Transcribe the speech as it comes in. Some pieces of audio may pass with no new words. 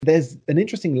there's an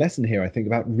interesting lesson here, I think,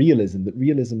 about realism. That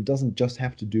realism doesn't just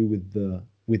have to do with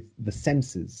the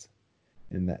senses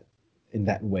in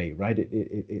that way, right?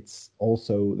 It's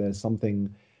also there's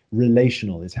something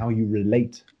relational. It's how you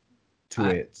relate to I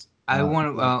it. I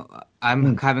want Like,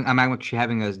 I'm mm, having I'm actually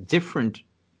having a different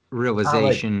right.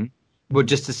 realization. Well, Mhm.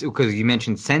 just because you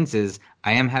mentioned senses,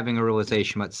 I am having a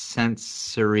realization about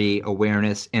sensory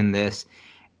awareness in this,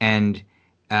 and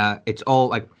it's all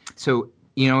like so.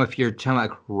 If you're talking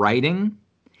like writing,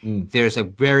 Mm. there's a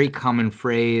very common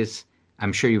phrase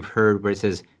I'm sure you've heard where it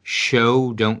says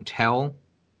 "show, don't tell."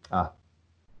 Ah,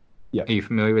 yeah. Are you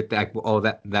familiar with that? All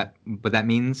that what that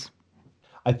means?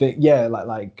 I think yeah,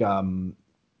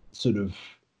 sort of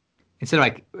Instead of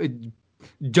like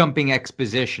jumping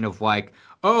exposition of like,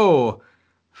 oh,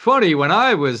 funny when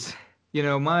I was,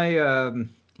 my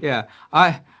yeah,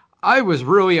 I was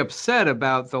really upset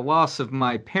about the loss of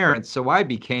my parents, so I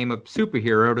became a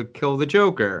superhero to kill the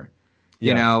Joker.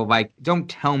 yeah. Like don't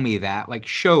tell me that, like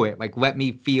show it, like let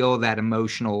me feel that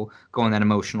go on that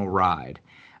emotional ride.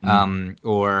 Mm.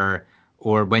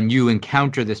 Or when you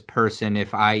encounter this person,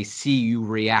 if I see you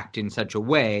react in such a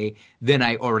way, then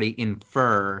I already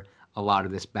infer a lot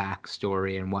of this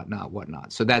backstory and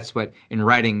whatnot. So that's what in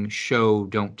writing show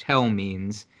don't tell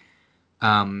means.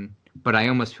 But I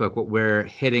almost feel like what we're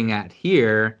hitting at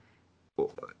here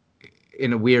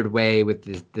in a weird way with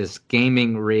this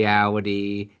gaming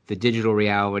reality, the digital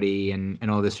reality, and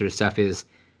all this sort of stuff is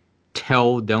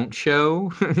tell, don't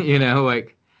show.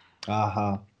 Like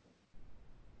Uh-huh.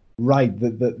 Right.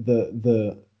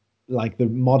 The like the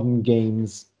modern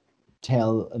games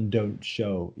tell and don't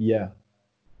show. Yeah.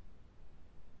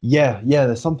 Yeah, yeah,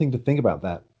 there's something to think about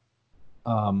that.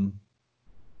 Um,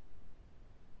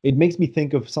 it makes me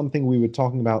think of something we were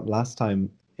talking about last time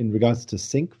in regards to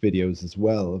sync videos as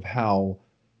well, of how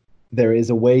there is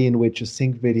a way in which a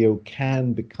sync video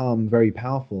can become very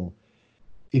powerful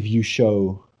if you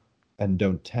show and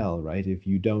don't tell, right? If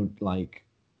you don't like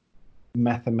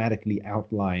mathematically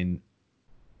outline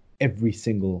every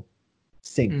single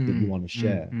sync that you want to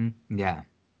share. yeah.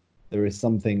 There is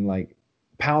something like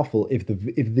powerful if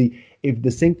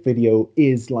the sync video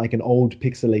is like an old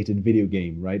pixelated video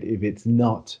game, right? If it's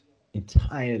not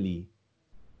entirely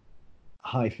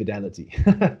high fidelity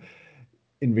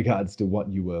in regards to what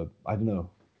you were, I don't know,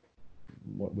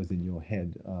 what was in your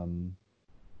head.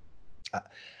 I-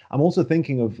 I'm also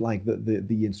thinking of like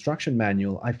the instruction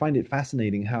manual. I find it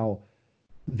fascinating how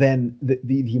then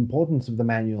the importance of the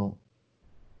manual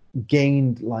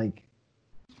gained like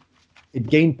it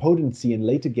gained potency in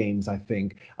later games. I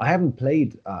think I haven't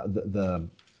played the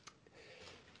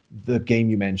game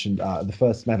you mentioned, the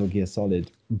first Metal Gear Solid,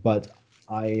 but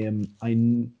I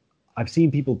am I've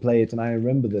seen people play it, and I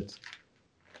remember that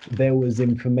there was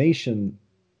information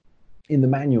in the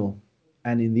manual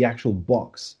and in the actual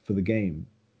box for the game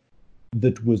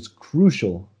that was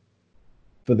crucial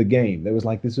for the game. There was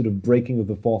like this sort of breaking of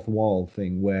the fourth wall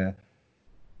thing where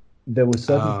there were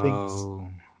certain things Oh,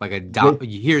 like a that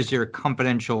here's your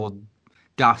confidential yes,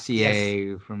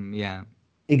 dossier from yeah.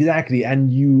 exactly,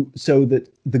 and you so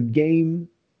that the game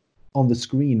on the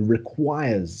screen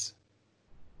requires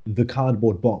the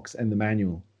cardboard box and the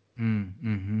manual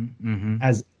Mm-hmm.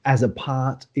 as a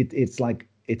part. It's like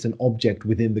it's an object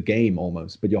within the game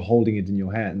almost, but you're holding it in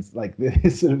your hands, like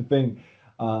this sort of thing.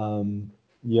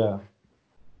 Yeah,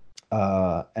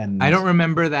 I and don't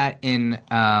remember that in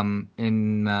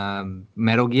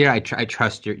Metal Gear. I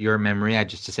trust your memory. I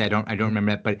just to say I don't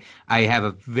remember that, but I have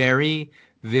a very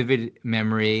vivid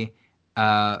memory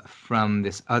from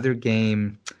this other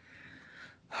game.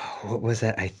 What was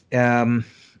that?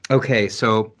 Okay,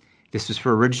 so this was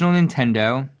for original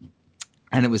Nintendo,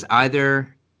 and it was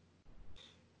either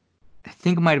I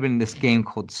think it might have been this game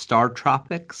called Star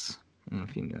Tropics. I don't know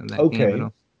if you know that game at okay,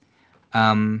 all.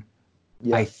 Um,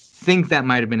 I yeah, think that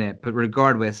might have been it, but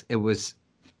regardless, it was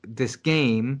this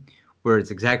game where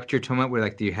it's exactly what you're talking about. Where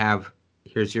like, do you have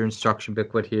here's your instruction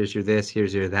booklet, here's your this,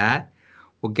 here's your that.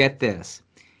 Well, get this.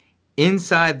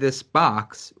 Inside this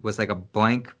box was like a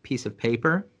blank piece of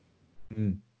paper.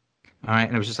 mm. All right,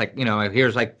 and it was just like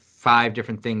here's like five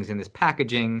different things in this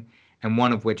packaging, and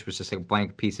one of which was just like a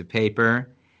blank piece of paper.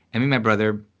 And me and my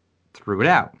brother threw it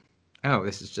out. Oh,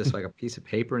 this is just like a piece of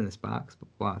paper in this box. Blah,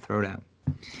 blah, throw it out.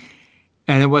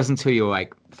 And it wasn't until you were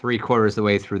like three-quarters of the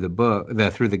way through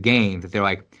through the game that they're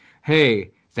like,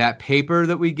 "Hey, that paper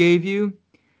that we gave you,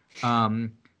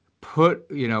 um,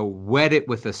 wet it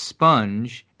with a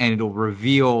sponge, and it'll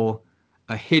reveal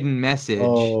a hidden message."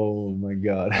 Oh my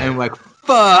God. And I'm like,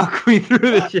 "Fuck, we threw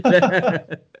the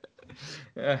shit."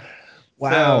 Yeah. So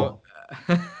Wow.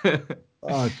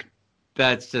 Fuck.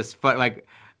 that's just fun. Like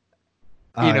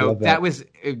I love that that. was,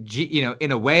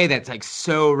 in a way that's like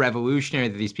so revolutionary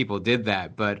that these people did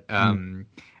that. But Mm.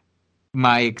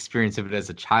 my experience of it as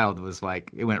a child was like,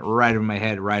 it went right over my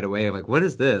head right away. Like, what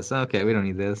is this? Okay, we don't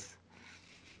need this.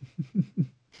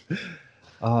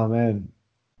 Oh man,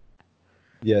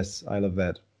 yes, I love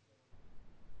that.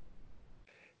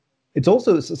 It's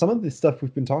also some of this stuff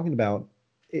we've been talking about.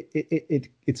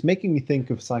 It's making me think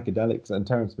of psychedelics and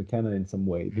Terence McKenna in some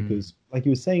way Mm. because, like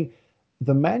you were saying,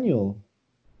 the manual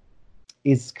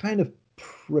is kind of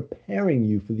preparing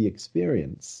you for the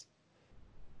experience.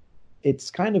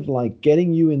 It's kind of like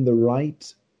getting you in the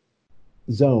right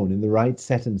zone, in the right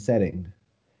set and setting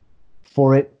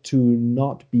for it to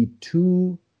not be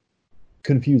too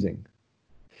confusing.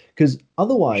 Because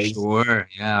otherwise, Sure.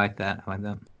 Yeah, I like that. I like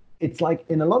that. it's like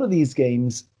in a lot of these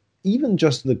games, even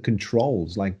just the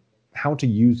controls, like how to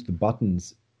use the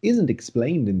buttons, isn't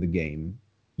explained in the game.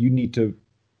 You need to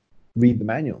read the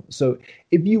manual. So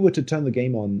if you were to turn the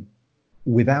game on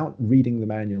without reading the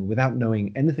manual, without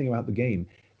knowing anything about the game,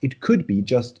 it could be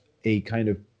just a kind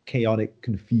of chaotic,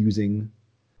 confusing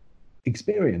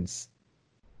experience.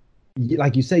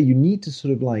 Like you say, you need to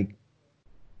sort of like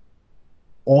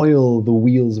oil the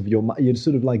wheels of your mind. You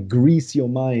sort of like grease your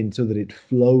mind so that it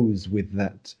flows with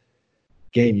that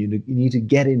game. You need to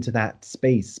get into that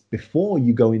space before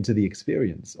you go into the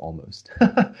experience almost.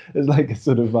 It's like a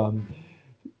sort of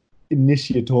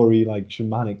initiatory, like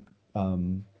shamanic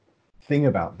um, thing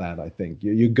about that, I think.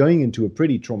 You're going into a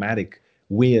pretty traumatic,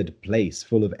 weird place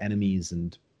full of enemies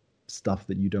and stuff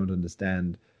that you don't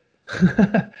understand.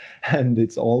 And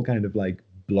it's all kind of like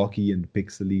blocky and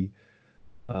pixely,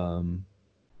 um,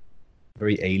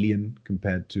 very alien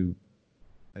compared to,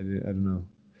 I don't know.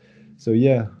 So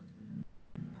yeah,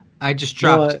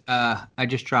 no, I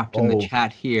just dropped in the oh,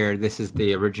 chat here. This is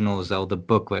the original Zelda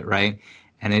booklet, right?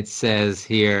 And it says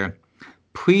here,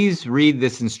 please read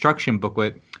this instruction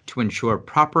booklet to ensure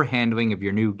proper handling of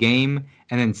your new game,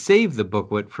 and then save the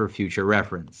booklet for future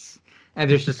reference. And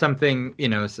there's just something,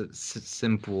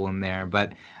 simple in there.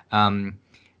 But um,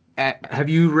 have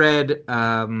you read,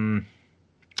 or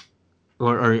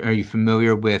are you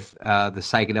familiar with the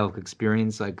psychedelic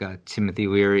experience, like Timothy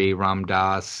Leary, Ram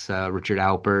Dass, Richard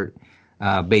Alpert,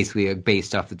 basically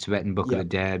based off the Tibetan Book of yeah. the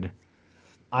Dead?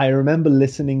 I remember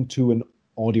listening to an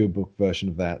audiobook version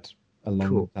of that a long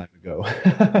Cool. time ago,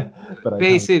 but I can't.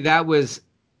 Basically, that was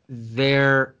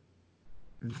their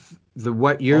the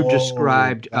what you Oh,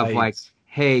 described of right. like,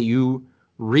 hey, you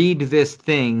read this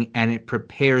thing and it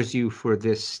prepares you for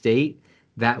this state.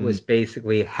 That Mm, was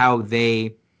basically how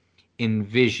they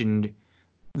envisioned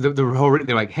the whole.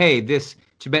 They're like, hey, this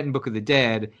Tibetan Book of the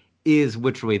Dead is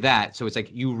literally that. So it's like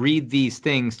you read these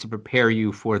things to prepare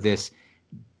you for this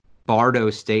bardo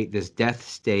state, this death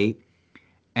state,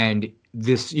 and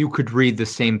this you could read the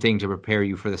same thing to prepare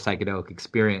you for the psychedelic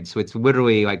experience. So it's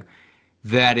literally like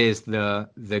that is the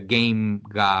game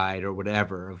guide or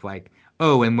whatever of like,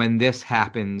 oh, and when this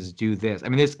happens, do this. I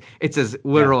mean, it's as yeah.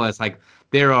 literal as like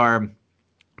there are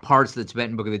parts of the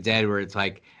Tibetan Book of the Dead where it's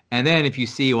like, and then if you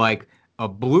see like a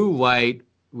blue light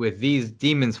with these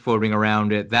demons floating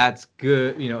around it, that's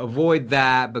good. Avoid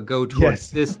that, but go towards Yes.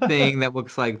 this thing that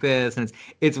looks like this, and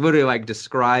it's literally like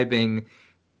describing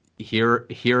here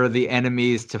are the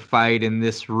enemies to fight in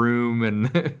this room,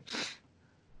 and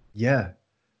Yeah.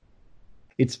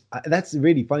 It's that's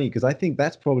really funny because I think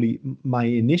that's probably my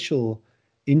initial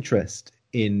interest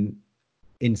in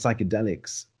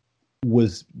psychedelics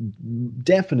was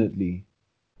definitely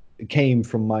came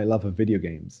from my love of video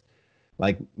games.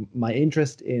 Like my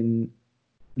interest in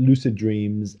lucid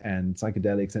dreams and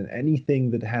psychedelics and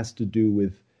anything that has to do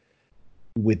with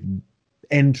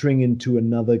entering into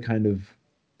another kind of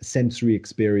sensory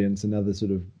experience, another sort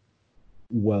of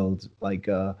world, like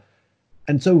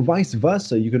and so vice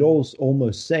versa. You could also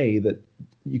almost say that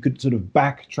you could sort of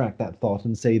backtrack that thought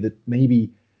and say that maybe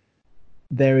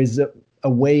there is a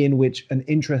way in which an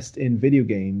interest in video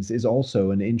games is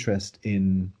also an interest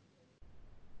in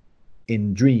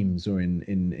dreams or in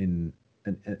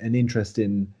an interest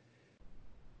in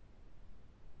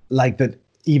like that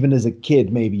even as a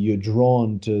kid maybe you're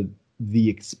drawn to the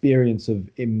experience of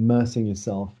immersing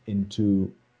yourself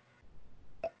into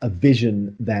a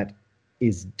vision that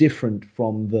is different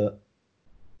from the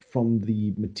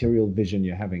material vision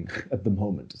you're having at the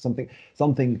moment.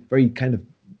 Something very kind of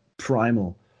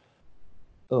primal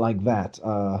like that.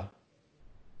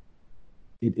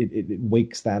 It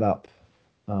wakes that up.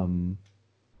 Um,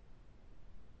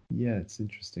 yeah, it's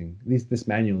interesting. This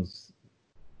manual is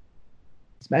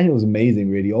amazing,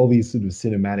 really. All these sort of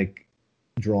cinematic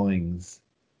drawings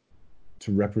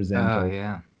to represent oh all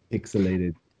yeah.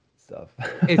 pixelated stuff.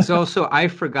 It's also, I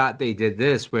forgot they did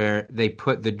this where they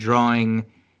put the drawing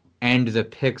and the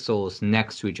pixels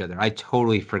next to each other. I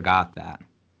totally forgot that.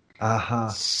 Aha.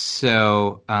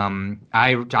 So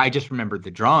I just remembered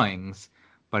the drawings,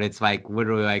 but it's like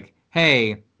literally like,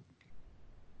 hey,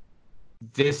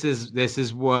 this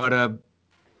is what a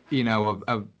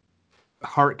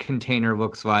heart container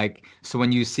looks like. So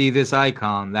when you see this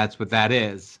icon, that's what that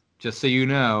is. Just so you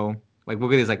know, like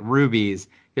look at these like rubies.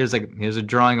 Here's a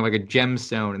drawing of like a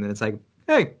gemstone, and then it's like,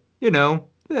 hey,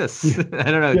 this. Yeah,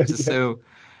 I don't know. yeah, It's just yeah. so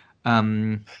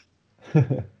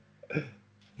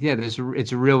yeah.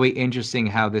 It's really interesting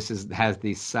how has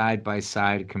these side by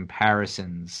side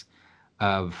comparisons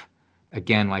of,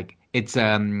 again, like it's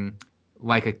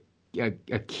like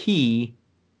a key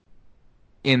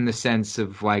in the sense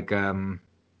of like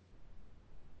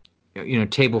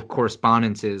table of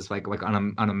correspondences, like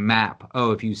on a map.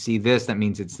 Oh, if you see this, that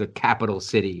means it's the capital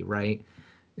city, right?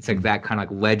 It's like that kind of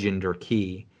like legend or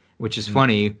key, which is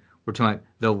funny. We're talking about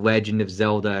the Legend of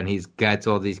Zelda, and he's got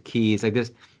all these keys like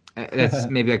this. That's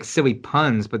maybe like silly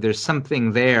puns, but there's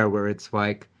something there where it's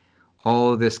like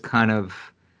all this kind of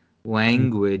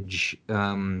language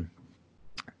swims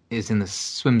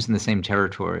in the same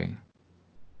territory.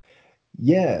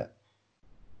 Yeah.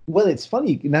 Well, it's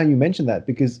funny now you mention that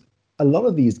because a lot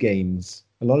of these games,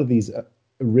 a lot of these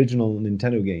original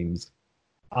Nintendo games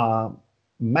are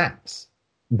maps,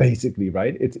 basically,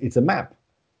 right? It's a map.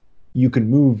 You can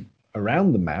move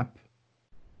around the map,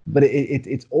 but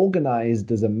it's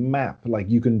organized as a map. Like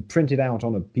you can print it out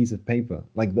on a piece of paper.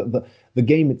 Like the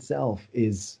game itself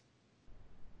is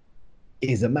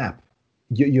a map.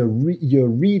 You're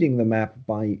reading the map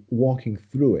by walking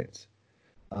through it.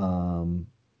 Um,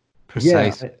 yeah,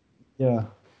 Precise. yeah,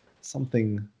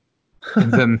 something.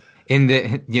 In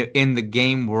the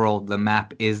game world, the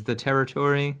map is the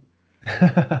territory.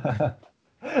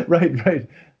 Right, right.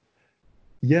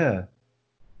 Yeah.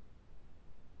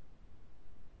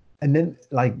 And then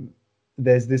like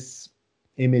there's this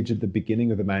image at the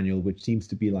beginning of the manual which seems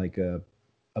to be like a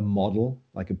model,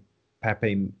 like a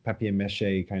papier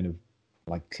mâché kind of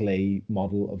like clay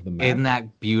model of the Isn't map.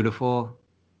 that beautiful?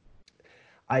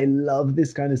 I love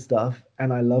this kind of stuff,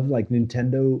 and I love like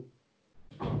Nintendo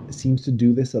seems to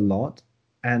do this a lot,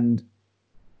 and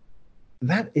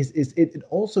that is it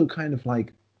also kind of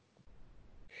like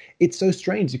it's so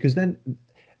strange because then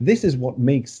this is what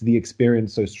makes the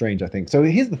experience so strange, I think. So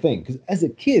here's the thing, because as a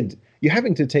kid, you're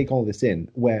having to take all this in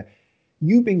where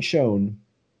you being shown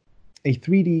a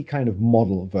 3D kind of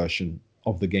model version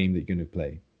of the game that you're going to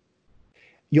play.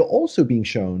 You're also being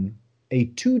shown a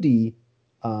 2D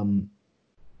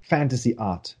fantasy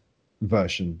art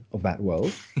version of that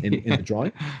world in the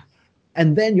drawing.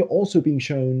 And then you're also being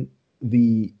shown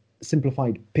the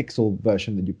simplified pixel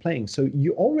version that you're playing. So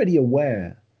you're already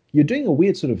aware, you're doing a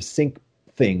weird sort of sync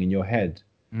thing in your head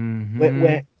Hmm.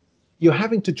 where you're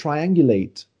having to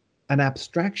triangulate an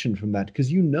abstraction from that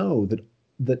because you know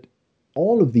that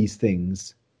all of these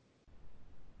things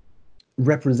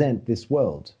represent this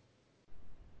world.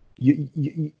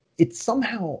 It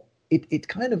somehow it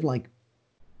kind of like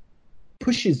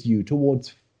pushes you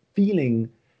towards feeling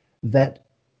that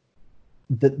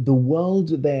the world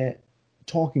they're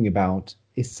talking about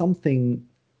is something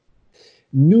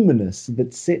numinous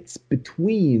that sits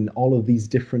between all of these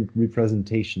different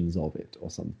representations of it or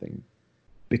something.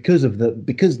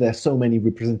 Because there's so many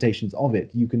representations of it,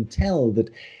 you can tell that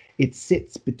it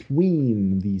sits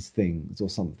between these things or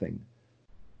something.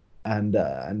 And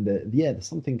yeah, there's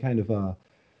something kind of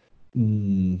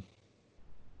mm,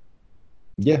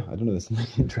 yeah, I don't know, there's something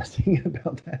interesting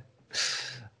about that.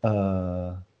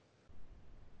 Uh,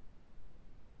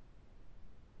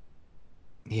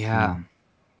 Yeah. mm,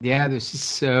 Yeah, this is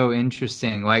so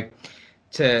interesting. Like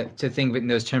to think of it in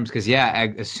those terms, because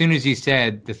yeah, as soon as you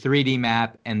said the 3D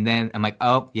map, and then I'm like,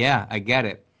 oh yeah, I get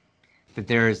it. That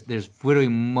there's literally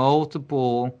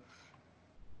multiple,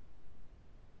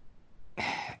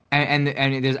 and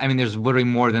there's literally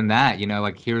more than that.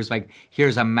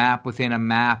 Here's a map within a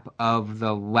map of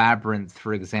the labyrinth,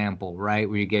 for example, right?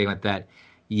 Where you're getting like that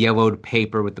yellowed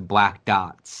paper with the black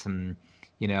dots, and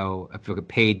if you look at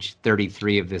page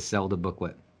 33 of this Zelda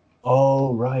booklet,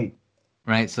 oh, right.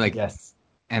 right? So like, Yes.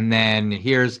 and then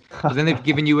but then they've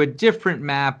given you a different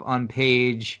map on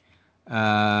page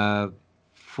uh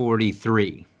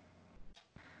 43.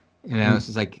 So Mm.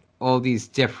 it's like all these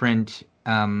different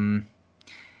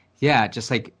yeah, just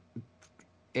like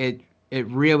it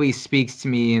really speaks to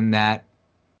me in that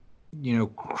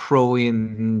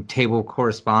Crowleyan table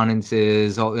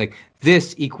correspondences, all like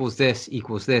this equals this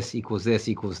equals this equals this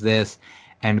equals this,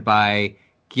 and by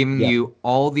giving Yeah. you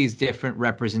all these different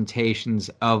representations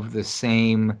of the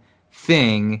same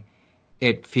thing,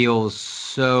 it feels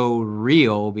so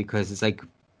real because it's like,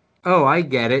 oh, I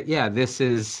get it. Yeah, this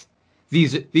is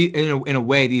in a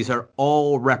way, these are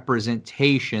all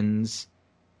representations.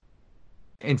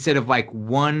 Instead of like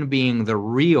one being the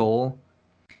real,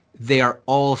 they are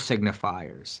all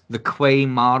signifiers. The clay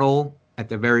model at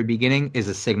the very beginning is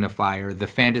a signifier. The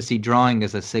fantasy drawing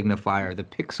is a signifier. The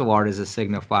pixel art is a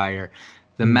signifier.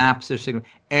 The Mm. maps are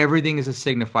everything is a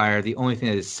signifier. The only thing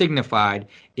that is signified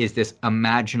is this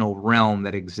imaginal realm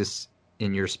that exists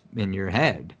in your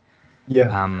head.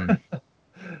 Yeah. Um,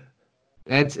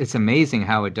 it's amazing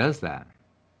how it does that.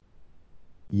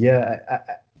 Yeah.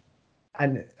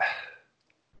 And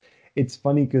it's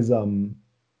funny because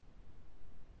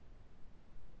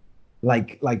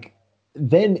like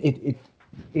then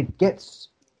it gets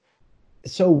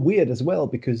so weird as well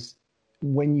because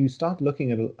when you start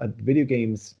looking at video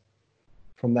games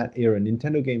from that era,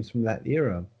 Nintendo games from that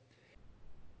era,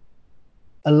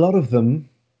 a lot of them,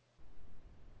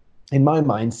 in my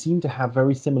mind, seem to have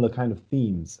very similar kind of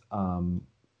themes,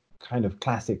 kind of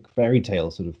classic fairy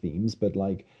tale sort of themes, but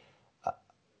like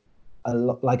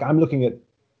like I'm looking at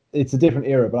it's a different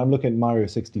era, but I'm looking at Mario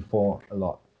 64 a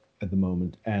lot at the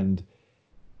moment, and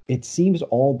it seems to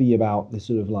all be about this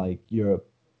sort of like you're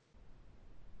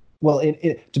well,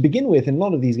 to begin with, in a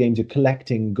lot of these games, you're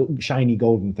collecting shiny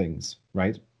golden things,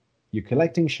 right? You're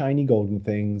collecting shiny golden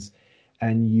things,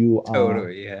 and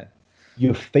Totally, yeah.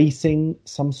 you're facing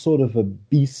some sort of a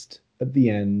beast at the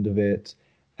end of it,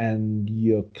 and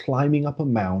you're climbing up a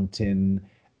mountain.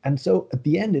 And so at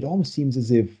the end, it almost seems as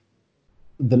if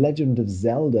The Legend of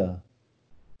Zelda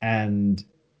and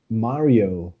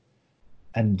Mario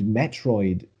and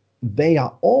Metroid, they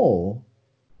are all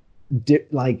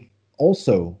like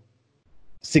also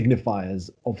signifiers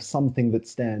of something that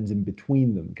stands in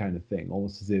between them, kind of thing,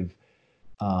 almost as if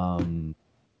um,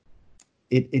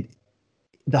 it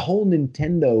the whole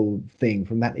Nintendo thing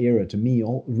from that era to me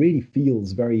all really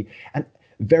feels very and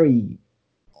very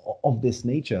of this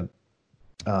nature.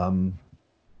 Um,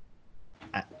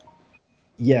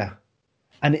 yeah,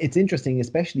 and it's interesting,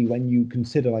 especially when you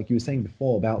consider, like you were saying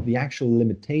before, about the actual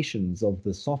limitations of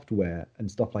the software and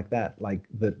stuff like that. Like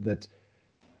that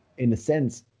in a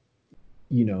sense,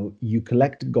 you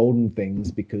collect golden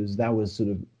things because that was sort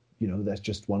of, that's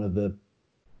just one of the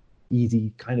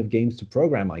easy kind of games to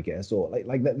program, I guess, or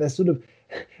like that. There's sort of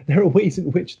there are ways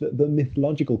in which the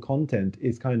mythological content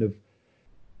is kind of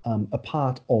a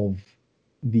part of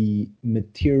the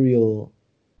material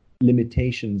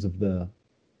limitations of the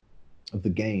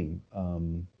game.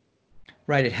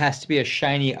 Right, it has to be a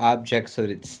shiny object so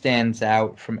that it stands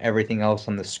out from everything else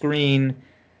on the screen.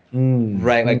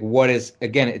 Right, like what is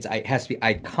again? It has to be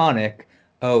iconic.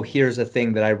 Oh, here's a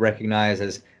thing that I recognize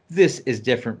as this is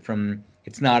different from.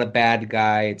 It's not a bad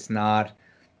guy. It's not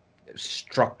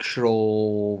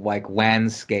structural like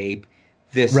landscape.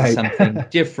 This is Right. something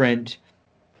different.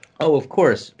 Oh, of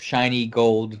course, shiny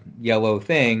gold yellow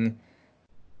thing.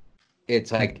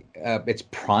 It's like it's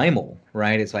primal,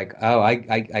 right? It's like oh, I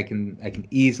can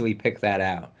easily pick that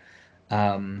out.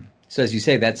 So as you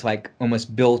say, that's like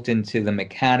almost built into the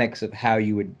mechanics of how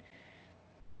you would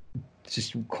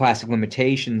just classic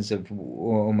limitations of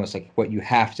almost like what you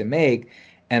have to make,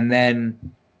 and then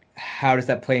how does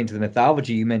that play into the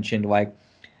mythology? You mentioned like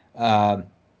uh,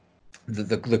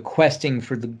 the questing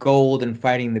for the gold and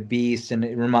fighting the beast, and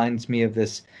it reminds me of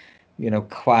this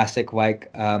classic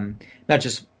like not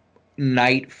just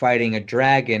knight fighting a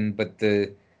dragon, but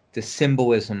the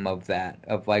symbolism of that,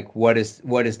 of like what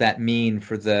does that mean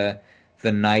for the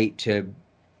knight to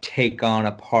take on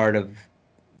a part of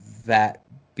that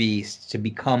beast, to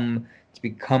become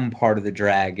part of the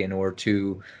dragon, or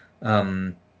to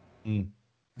um, Mm.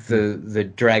 the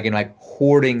dragon like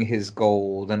hoarding his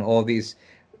gold, and all these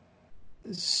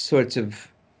sorts of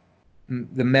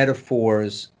the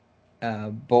metaphors,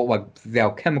 both like the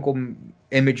alchemical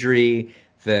imagery,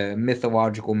 the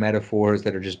mythological metaphors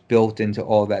that are just built into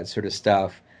all that sort of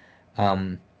stuff.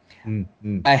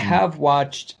 I have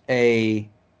watched a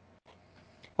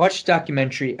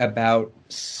documentary about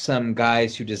some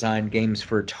guys who designed games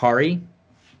for Atari.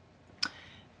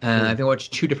 I think I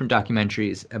watched two different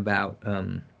documentaries about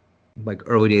like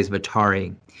early days of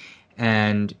Atari,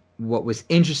 and what was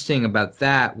interesting about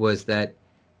that was that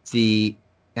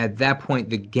at that point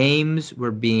the games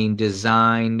were being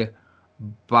designed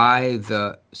by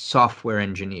the software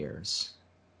engineers.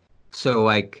 So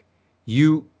like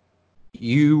you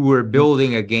were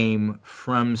building a game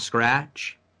from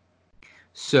scratch.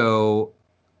 So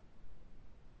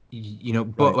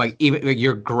but Right. like even like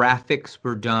your graphics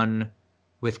were done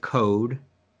with code,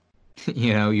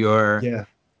 You know, your Yeah.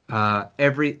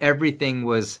 everything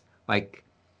was like,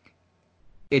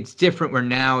 it's different where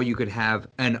now you could have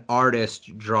an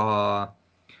artist draw,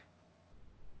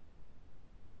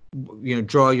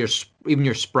 draw your even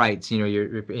your sprites.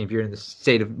 If you're in the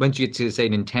state of, once you get to say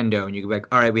Nintendo, and you go like,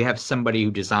 all right, we have somebody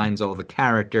who designs all the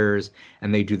characters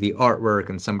and they do the artwork,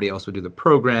 and somebody else will do the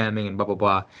programming and blah blah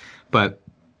blah. But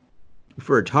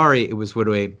for Atari, it was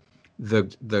literally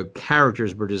the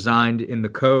characters were designed in the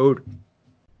code.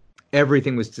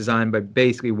 Everything was designed by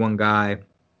basically one guy,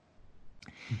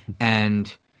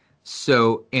 and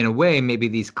so in a way, maybe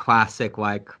these classic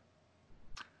like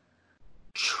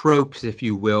tropes, if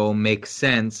you will, make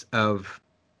sense of,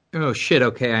 oh shit,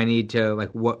 okay, I need to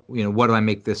like, what do I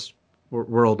make this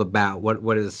world about?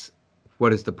 What is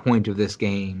the point of this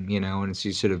game? And so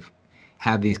you sort of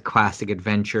have these classic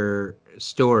adventure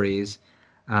stories.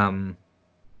 Again,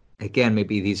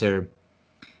 maybe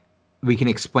we can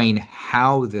explain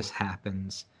how this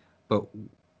happens, but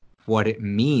what it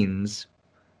means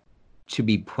to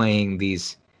be playing the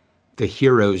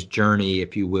hero's journey,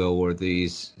 if you will, or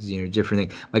these different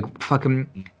things. Like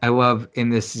fucking, I love in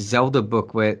this Zelda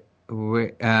booklet.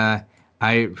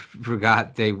 I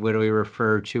forgot they literally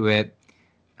refer to it.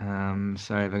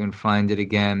 Sorry if I can find it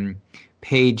again.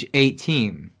 Page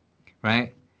 18,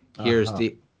 right? Here's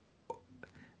the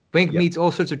Link meets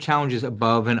all sorts of challenges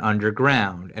above and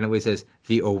underground, and it always says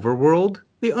the overworld,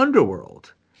 the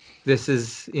underworld. This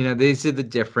is, these are the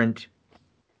different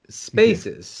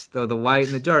spaces. Though the light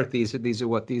and the dark, these are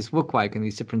what these look like in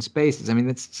these different spaces. I mean,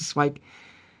 it's just like,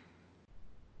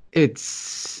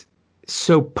 it's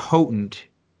so potent.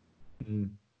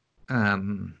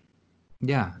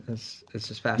 Yeah, it's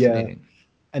just fascinating. Yeah.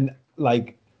 And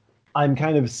like, I'm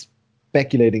kind of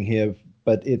speculating here,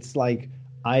 but it's like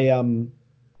I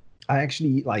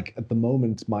actually, like, at the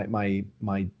moment my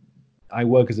I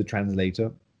work as a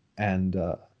translator, and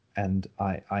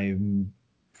I'm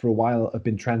for a while I've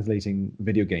been translating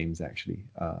video games actually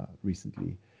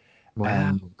recently. Wow.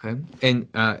 And Okay. And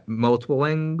multiple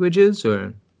languages,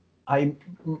 or? I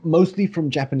mostly from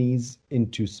Japanese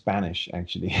into Spanish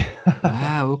actually.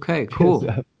 Wow. Okay. 'Cause,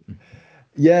 Cool.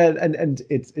 yeah, and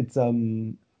it's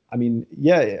I mean,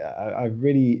 yeah, I've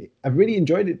really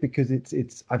enjoyed it because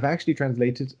it's I've actually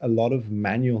translated a lot of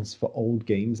manuals for old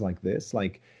games like this,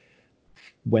 like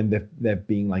when they're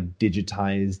being like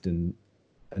digitized and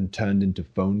turned into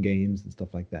phone games and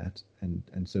stuff like that. And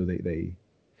so they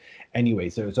anyway,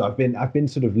 so I've been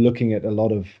sort of looking at a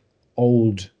lot of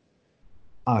old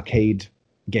arcade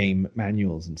game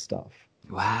manuals and stuff.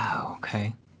 Wow.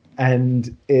 Okay.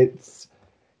 And it's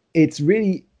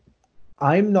really,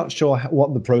 I'm not sure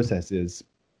what the process is,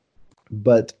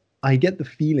 but I get the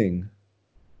feeling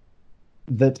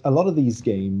that a lot of these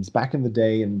games back in the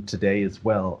day and today as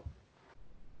well,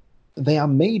 they are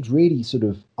made really sort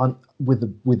of with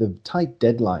a tight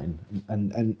deadline,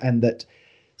 and that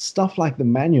stuff like the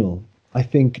manual, I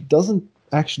think, doesn't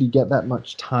actually get that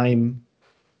much time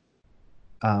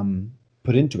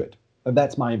put into it. And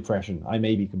that's my impression. I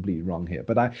may be completely wrong here,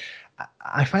 but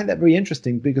I find that very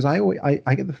interesting because I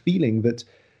get the feeling that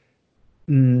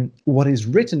what is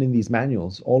written in these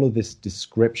manuals, all of this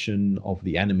description of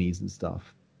the enemies and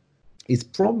stuff, is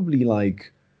probably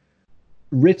like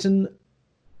written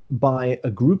by a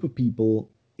group of people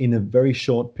in a very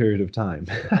short period of time.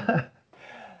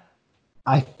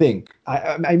 I think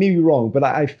I may be wrong, but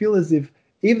I feel as if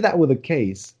that were the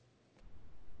case,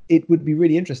 it would be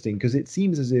really interesting because it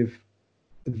seems as if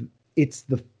it's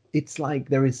like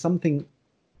there is something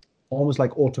almost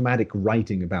like automatic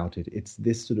writing about it. It's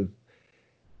this sort of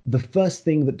the first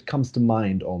thing that comes to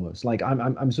mind, almost like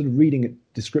I'm sort of reading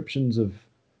descriptions of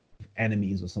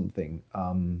enemies or something.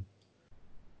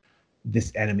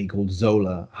 This enemy called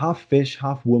Zola, half fish,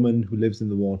 half woman who lives in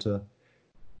the water.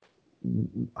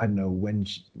 I don't know, when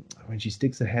she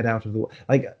sticks her head out of the water.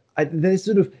 Like there's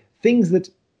sort of things that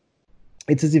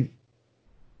it's as if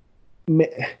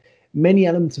many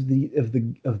elements of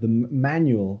the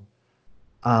manual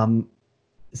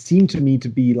seem to me to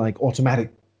be like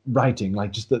automatic writing,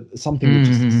 like just something that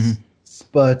just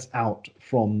spurts out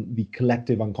from the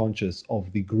collective unconscious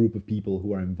of the group of people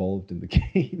who are involved in the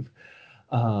game.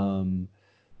 And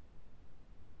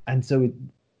so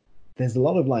there's a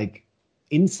lot of like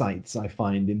insights I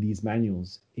find in these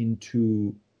manuals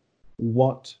into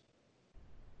what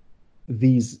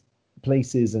these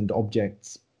places and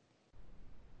objects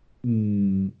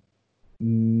meant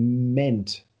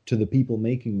to the people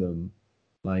making them.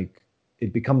 Like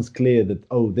it becomes clear that,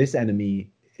 oh, this enemy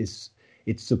it's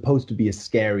supposed to be a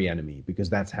scary enemy because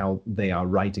that's how they are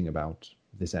writing about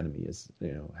this enemy, is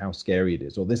how scary it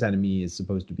is, or this enemy is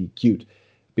supposed to be cute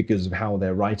because of how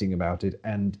they're writing about it,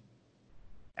 and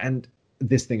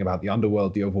this thing about the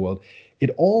underworld, the overworld, it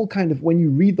all kind of, when you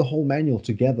read the whole manual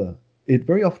together, it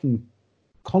very often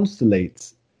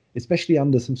constellates, especially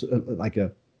under some sort of like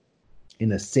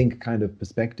in a sync kind of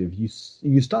perspective.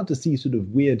 You start to see sort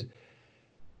of weird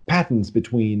patterns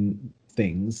between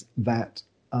things that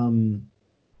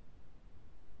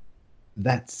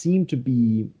that seem to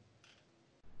be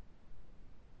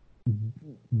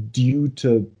due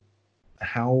to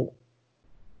how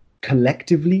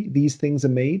collectively these things are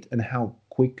made and how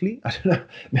quickly. I don't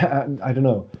know. I don't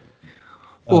know.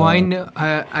 Well,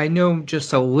 I know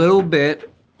just a little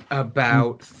bit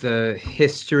about the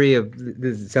history of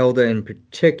the Zelda in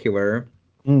particular,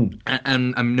 and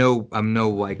I'm no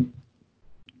like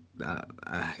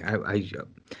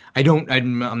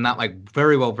I'm not like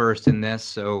very well versed in this,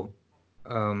 so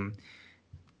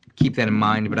keep that in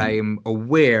mind. But I am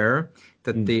aware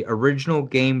that the original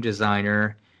game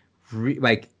designer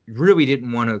really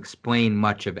didn't want to explain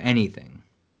much of anything.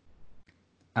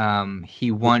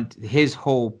 His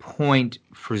whole point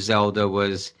for Zelda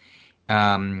was,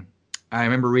 I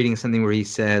remember reading something where he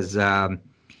says when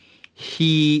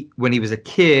he was a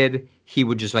kid, he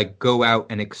would just like go out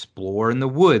and explore in the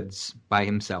woods by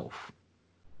himself,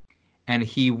 and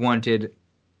he wanted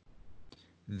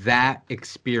that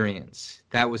experience.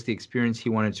 That was the experience he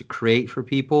wanted to create for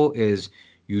people. Is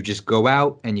you just go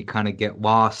out and you kind of get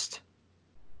lost,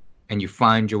 and you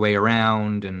find your way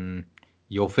around, and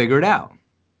you'll figure it out.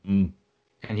 And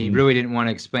he really didn't want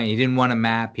to explain. He didn't want a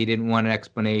map. He didn't want an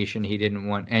explanation. He didn't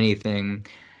want anything,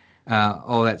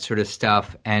 all that sort of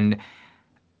stuff. And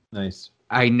nice.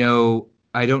 I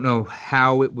don't know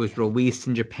how it was released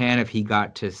in Japan, if he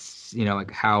got to,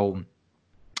 like how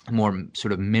more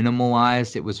sort of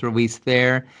minimalized it was released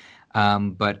there.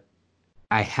 But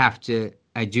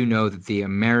I do know that the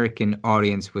American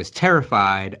audience was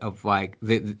terrified of like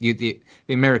the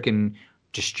American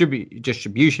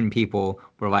distribution people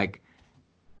were like,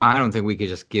 I don't think we could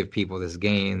just give people this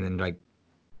game, and like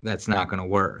that's not going to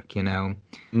work,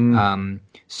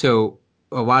 So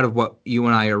a lot of what you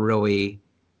and I are really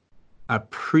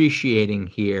appreciating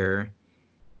here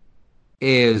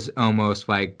is almost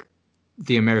like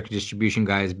the American distribution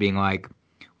guys being like,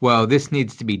 well, this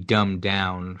needs to be dumbed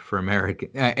down for American.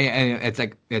 And it's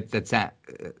like that's that.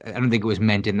 I don't think it was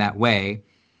meant in that way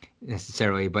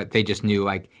necessarily, but they just knew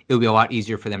like it would be a lot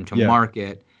easier for them to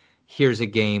market. Here's a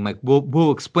game, like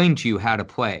we'll explain to you how to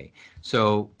play.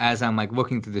 So as I'm like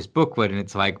looking through this booklet, and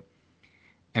it's like,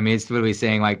 I mean, it's literally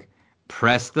saying like,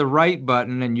 press the right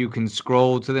button and you can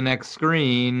scroll to the next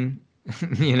screen.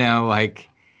 Like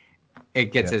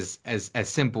it gets as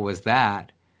simple as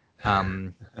that.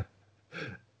 But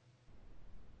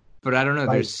I don't know.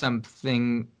 Right. There's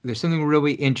something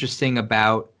really interesting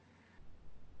about.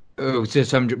 We're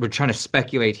trying to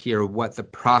speculate here what the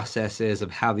process is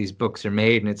of how these books are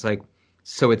made, and it's like,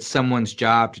 so it's someone's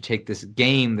job to take this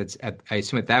game that's I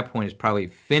assume at that point is probably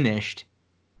finished,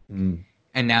 and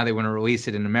now they want to release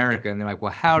it in America, and they're like,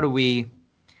 well, how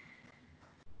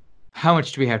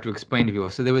much do we have to explain to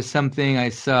people? So there was something I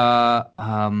saw.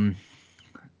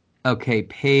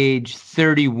 Page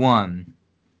 31.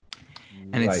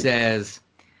 And it says,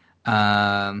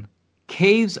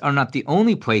 caves are not the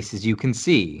only places you can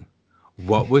see.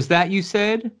 What was that you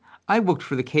said? I looked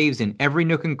for the caves in every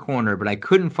nook and corner, but I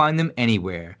couldn't find them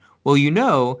anywhere. Well,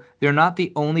 they're not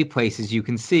the only places you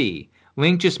can see.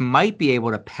 Link just might be able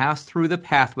to pass through the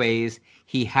pathways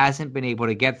he hasn't been able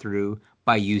to get through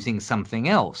by using something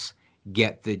else.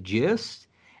 Get the gist?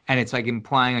 And it's like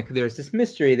implying like there's this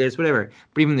mystery, there's whatever.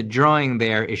 But even the drawing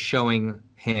there is showing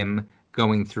him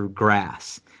going through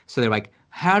grass. So they're like,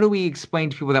 how do we explain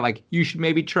to people that like you should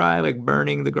maybe try like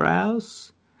burning the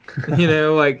grass?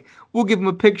 Like we'll give them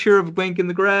a picture of Link in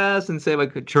the grass and say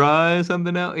like try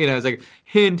something else. It's like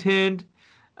hint.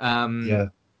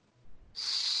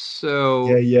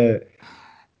 So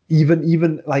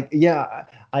even like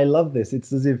I love this.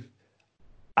 It's as if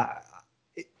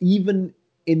even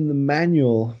in the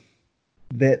manual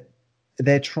that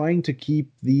they're trying to keep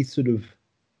these sort of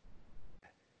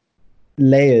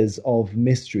layers of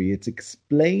mystery. It's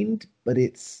explained, but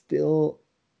it's still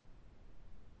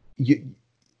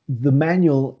the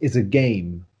manual is a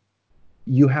game.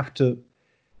 The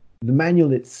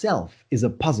manual itself is a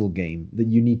puzzle game that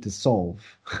you need to solve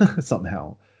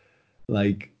somehow.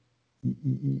 Like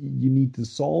you need to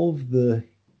solve the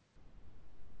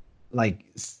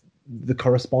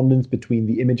correspondence between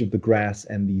the image of the grass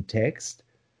and the text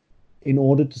in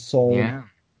order to solve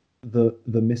the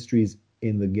mysteries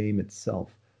in the game itself.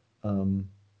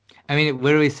 I mean, it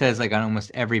literally says like on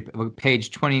almost every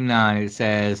page 29, it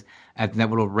says at that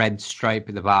little red stripe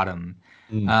at the bottom.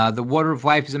 Mm. The water of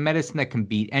life is a medicine that can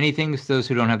beat anything. To those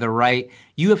who don't have the right,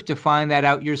 you have to find that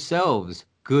out yourselves.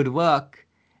 Good luck.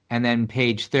 And then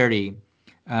page 30.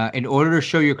 In order to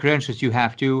show your credentials, you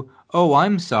have to. Oh,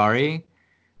 I'm sorry.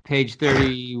 Page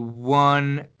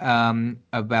 31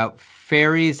 about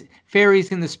fairies.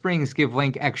 Fairies in the springs give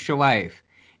Link extra life.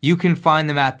 You can find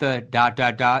them at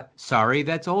the ... Sorry,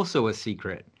 that's also a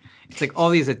secret. It's like all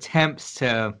these attempts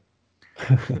to.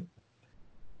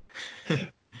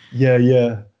 Yeah,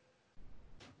 yeah,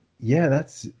 yeah.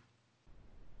 That's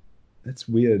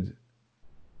weird.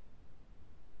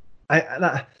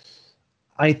 I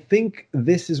think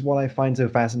this is what I find so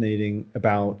fascinating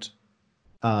about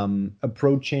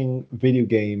approaching video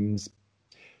games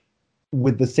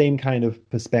with the same kind of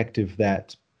perspective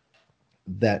that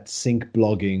sync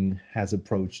blogging has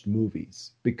approached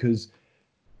movies. Because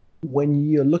when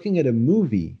you're looking at a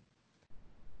movie,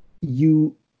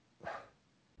 you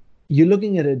you're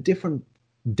looking at a different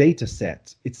data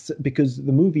set. It's because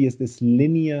the movie is this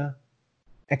linear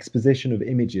exposition of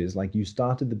images. Like you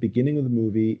start at the beginning of the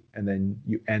movie and then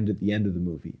you end at the end of the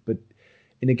movie. But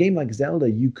in a game like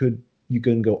Zelda, you can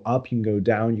go up, you can go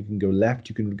down, you can go left,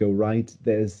 you can go right.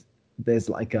 There's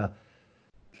like a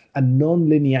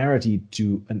non-linearity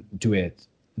to it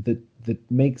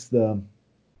that makes the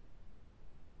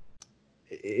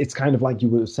it's kind of like you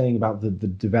were saying about the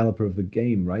developer of the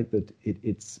game, right? That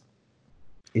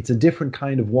it's a different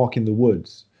kind of walk in the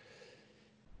woods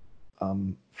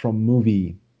from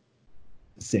movie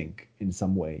sync in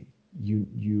some way.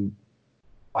 You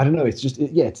I don't know. It's just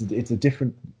yeah. It's a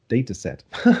different data set,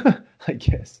 I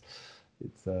guess.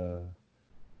 It's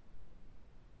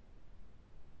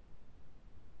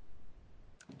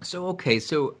So okay,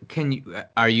 so can you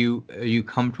are you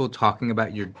comfortable talking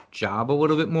about your job a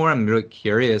little bit more? I'm really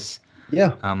curious.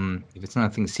 yeah, If it's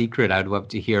nothing secret, I'd love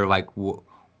to hear like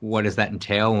what does that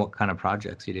entail and what kind of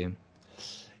projects you do.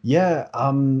 yeah.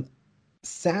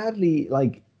 Sadly,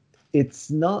 like it's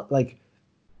not like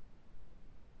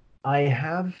I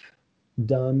have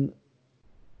done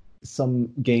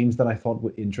some games that I thought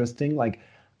were interesting. Like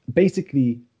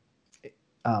basically,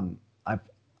 I've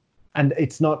and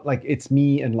it's not like it's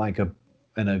me and like a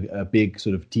big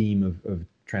sort of team of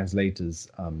translators.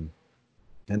 And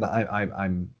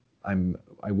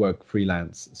I work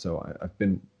freelance, so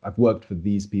I've worked for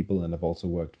these people, and I've also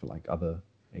worked for like other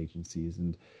agencies,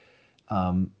 and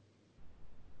um,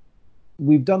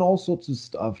 we've done all sorts of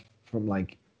stuff from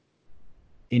like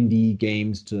indie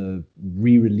games to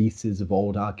re-releases of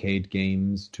old arcade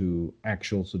games to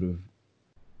actual sort of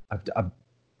I've I've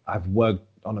I've worked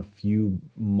on a few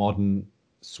modern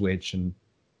Switch and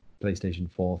PlayStation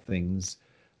 4 things.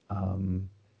 Um,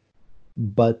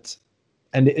 but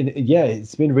yeah,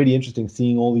 it's been really interesting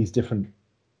seeing all these different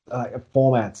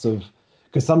formats of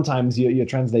because sometimes you're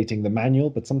translating the manual,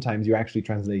 but sometimes you're actually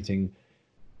translating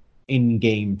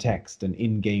in-game text and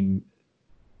in-game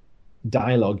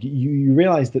dialogue. You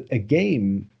realize that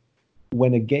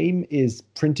when a game is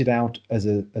printed out as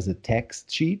a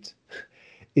text sheet,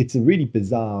 it's a really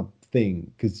bizarre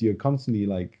thing because you're constantly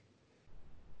like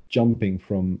jumping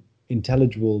from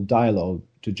intelligible dialogue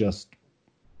to just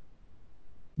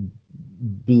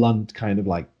blunt kind of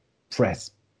like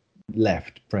press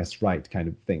left, press right kind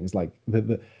of things. Like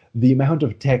the amount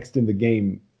of text in the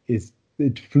game is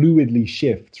it fluidly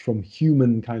shifts from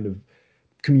human kind of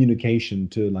communication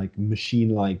to like machine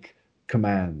like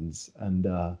commands and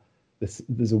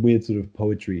there's a weird sort of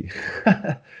poetry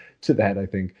to that, I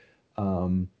think.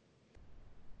 Um,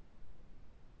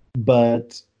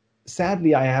 but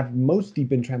sadly, I have mostly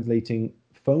been translating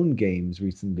phone games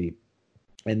recently,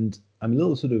 and I'm a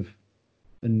little sort of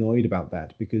annoyed about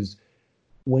that because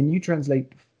when you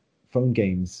translate phone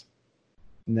games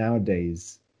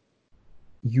nowadays,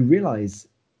 you realize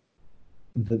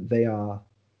that they are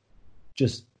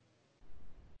just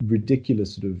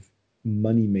ridiculous sort of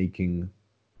money making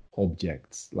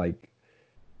objects. Like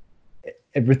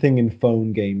everything in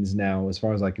phone games now, as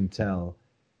far as I can tell,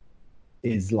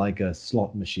 is like a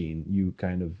slot machine. You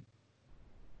kind of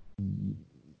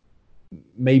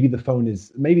maybe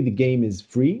the game is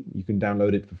free. You can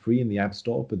download it for free in the App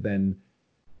Store, but then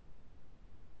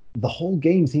the whole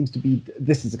game seems to be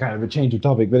this is a kind of a change of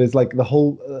topic, but it's like the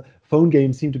whole phone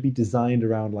games seem to be designed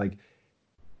around like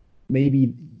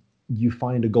maybe you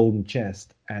find a golden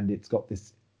chest and it's got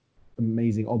this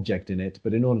amazing object in it,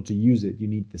 but in order to use it, you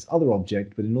need this other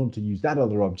object, but in order to use that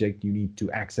other object, you need to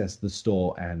access the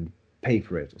store and pay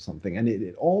for it or something. And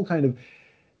it all kind of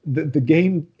the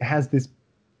game has this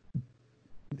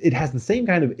it has the same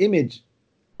kind of image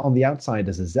on the outside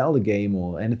as a Zelda game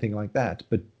or anything like that,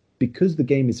 but because the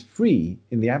game is free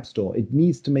in the App Store, it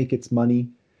needs to make its money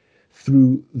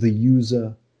through the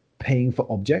user paying for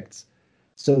objects.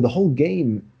 So the whole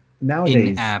game nowadays,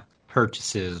 in-app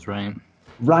purchases, right?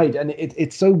 right? And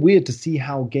it's so weird to see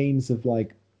how games have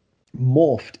like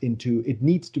morphed into. It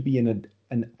needs to be an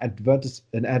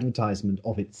advertisement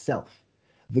of itself.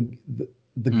 The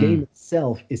game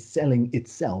itself is selling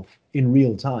itself in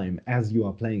real time as you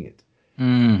are playing it.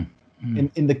 In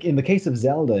the case of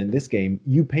Zelda, in this game,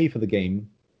 you pay for the game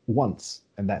once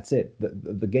and that's it.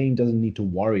 The game doesn't need to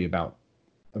worry about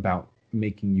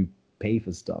making you pay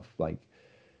for stuff. Like,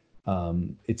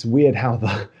 it's weird how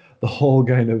the whole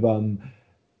kind of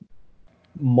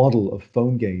model of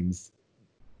phone games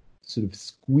sort of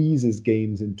squeezes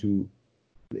games into.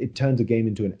 It turns a game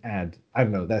into an ad. I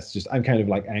don't know. That's just, I'm kind of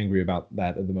like angry about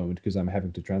that at the moment because I'm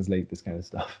having to translate this kind of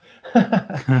stuff.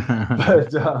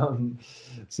 But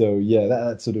so yeah,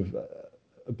 that's sort of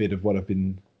a bit of what I've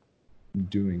been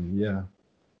doing. Yeah,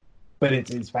 but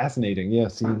it's fascinating. Yeah,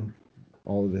 seeing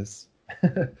all of this.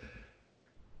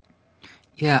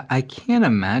 Yeah, I can't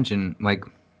imagine like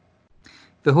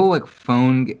the whole like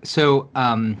phone. So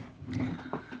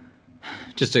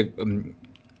just a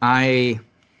I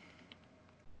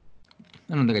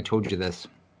don't think I told you this.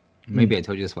 Maybe I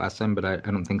told you this last time, but I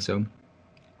don't think so.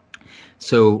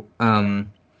 So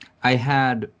I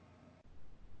had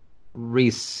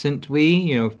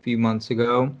recently, a few months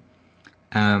ago,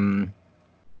 I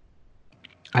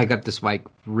got this like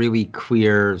really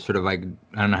clear sort of like,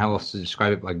 I don't know how else to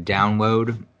describe it, like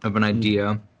download of an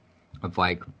idea of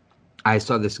like, I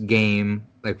saw this game,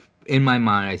 like in my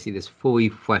mind, I see this fully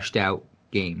fleshed out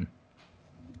game.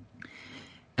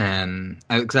 And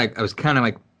I was kind of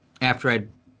like, after I'd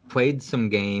played some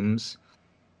games,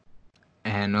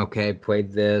 and okay, I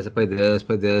played this,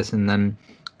 and then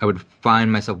I would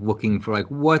find myself looking for like,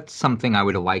 what's something I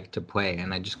would like to play,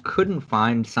 and I just couldn't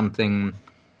find something.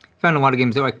 Found a lot of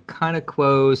games that were like kind of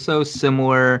close, so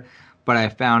similar, but I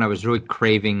found I was really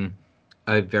craving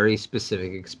a very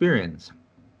specific experience,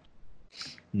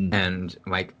 and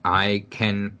like I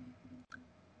can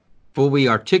fully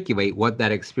articulate what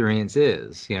that experience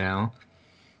is, So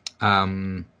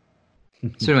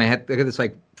anyway, I got this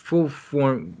like fully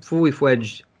formed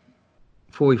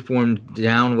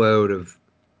download of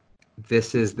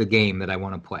this is the game that I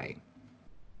want to play,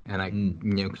 and I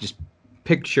could just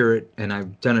picture it. And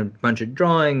I've done a bunch of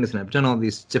drawings, and I've done all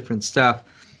these different stuff,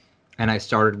 and I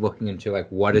started looking into like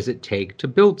what does it take to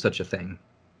build such a thing.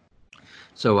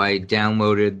 So I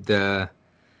downloaded the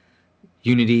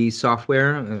Unity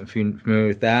software, if you're familiar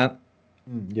with that.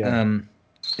 Yeah.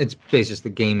 It's basically just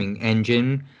the gaming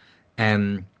engine,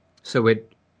 and so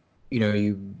it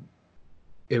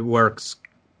works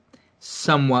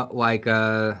somewhat like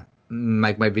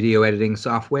my video editing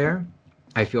software.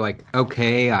 I feel like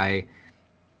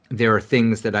there are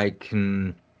things that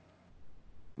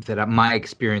my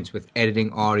experience with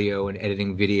editing audio and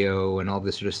editing video and all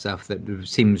this sort of stuff that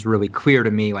seems really clear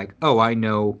to me. Like, I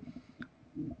know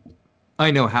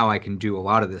how I can do a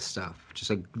lot of this stuff. Just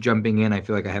like jumping in, I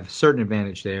feel like I have a certain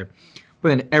advantage there. But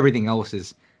then everything else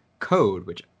is code,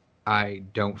 which I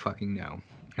don't fucking know.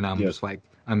 And I'm just like,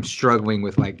 I'm struggling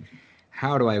with like,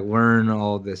 how do I learn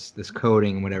all this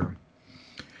coding and whatever.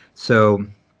 So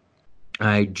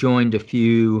I joined a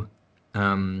few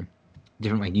different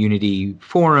like Unity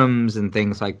forums and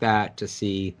things like that to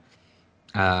see,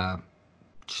 like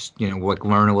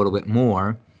learn a little bit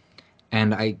more.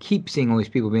 And I keep seeing all these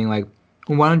people being like,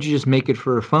 well, why don't you just make it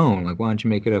for a phone? Like, why don't you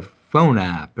make it a phone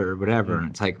app or whatever? And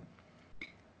it's like,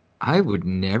 I would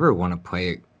never want to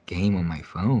play a game on my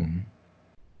phone.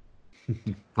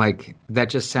 Like, that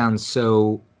just sounds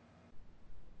so,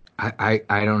 I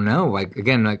don't know. Like,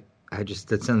 again, like,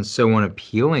 that sounds so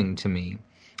unappealing to me.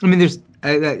 I mean,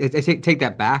 I take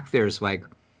that back. There's like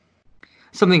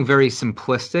something very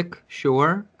simplistic,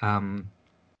 sure.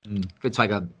 If it's like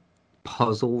a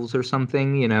puzzles or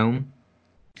something,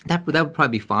 that would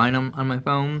probably be fine on my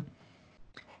phone.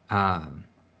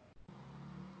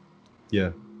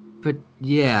 Yeah. But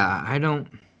yeah, I don't.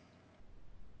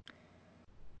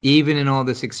 Even in all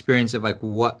this experience of like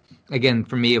what, again,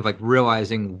 for me, of like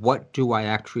realizing what do I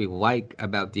actually like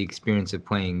about the experience of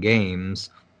playing games,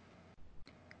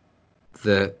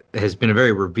 has been a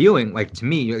very revealing, like to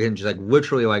me, again, just like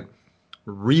literally like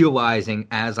realizing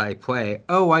as I play,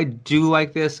 I do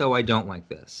like this, I don't like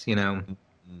this,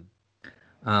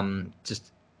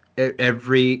 just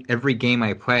every game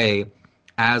I play,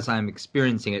 as I'm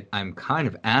experiencing it, I'm kind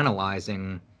of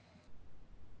analyzing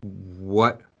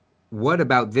what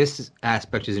about this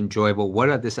aspect is enjoyable, what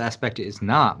about this aspect is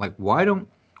not. Like, why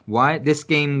Why this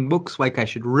game looks like I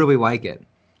should really like it.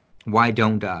 Why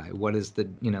don't I? What is the,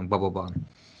 blah, blah, blah.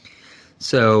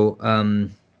 So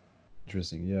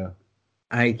Interesting. Yeah.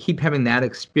 I keep having that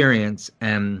experience,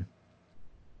 and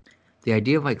the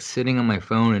idea of like sitting on my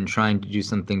phone and trying to do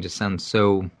something just sounds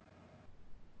so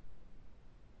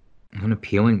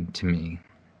unappealing to me.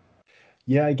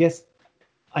 Yeah, I guess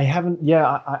I haven't.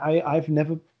 Yeah, I've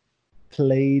never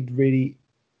played really.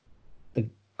 Like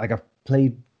I've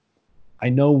played. I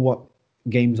know what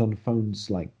games on phones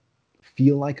like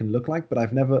feel like and look like, but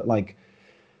I've never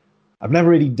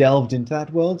really delved into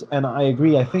that world. And I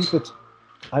agree. I think that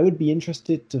I would be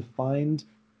interested to find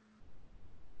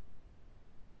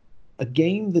a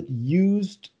game that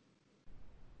used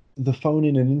the phone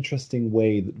in an interesting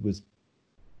way that was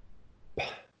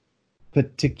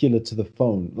particular to the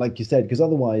phone, like you said, because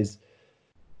otherwise,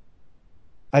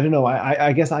 I don't know.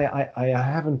 I guess I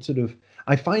haven't sort of.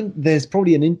 I find there's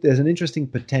probably there's an interesting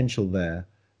potential there,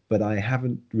 but I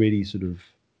haven't really sort of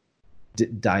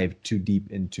dived too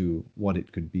deep into what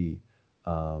it could be.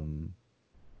 Um,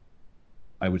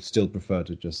 I would still prefer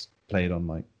to just play it on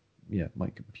my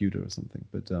computer or something.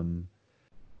 But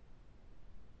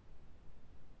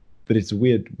it's a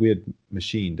weird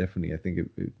machine. Definitely, I think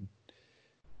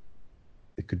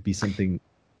it could be something.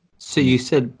 So you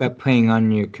said about playing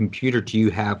on your computer. Do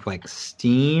you have like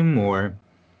Steam or?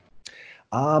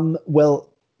 Well,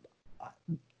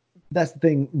 that's the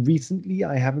thing. Recently,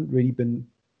 I haven't really been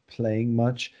playing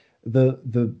much.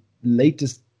 The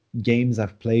latest games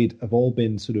I've played have all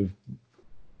been sort of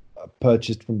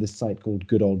purchased from this site called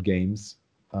Good Old Games,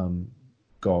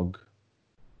 GOG,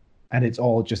 and it's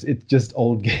just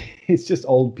old it's just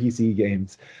old PC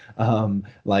games,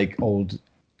 like old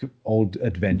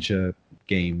adventure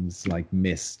games like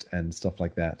Myst and stuff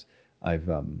like that. I've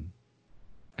And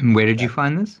where did you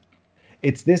find this?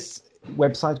 It's this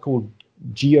website called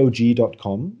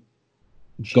GOG.com.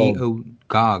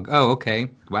 GOG. Oh, okay.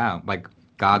 Wow. Like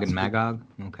Gog and Magog.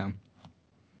 Okay.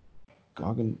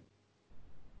 GOG and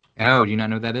Oh, do you not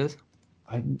know what that is?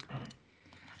 I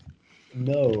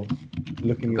no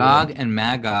looking it up. Gog and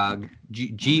Magog.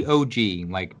 GOG,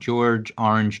 like George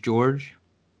Orange George.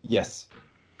 Yes.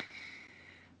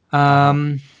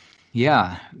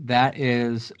 Yeah, that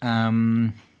is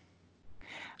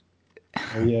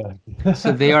Oh yeah.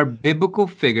 so they are biblical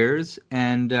figures,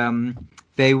 and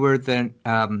they were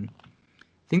I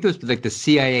think those were like the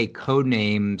CIA code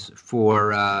names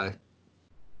for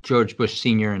George Bush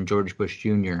Sr. and George Bush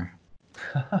Jr.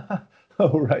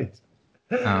 Oh right.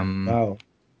 Wow.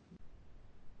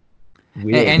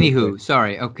 Weird. Anywho,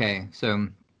 sorry. Okay, so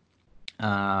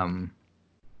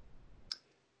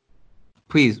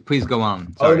please go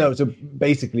on. Oh Sorry. no, so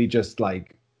basically just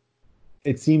like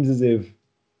it seems as if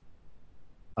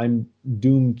I'm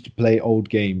doomed to play old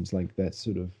games like that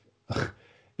sort of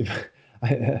if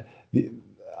the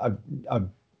I've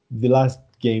the last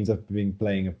games I've been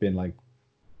playing have been like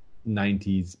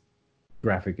 90s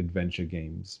graphic adventure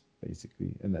games basically,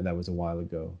 and that was a while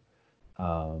ago.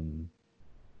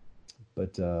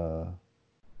 But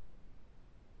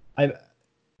I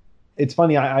it's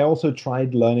funny, I also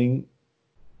tried learning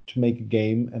to make a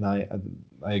game, and I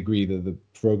agree that the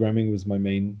programming was my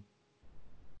main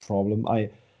problem.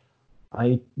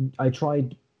 I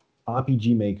tried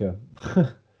RPG Maker,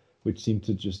 which seemed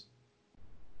to just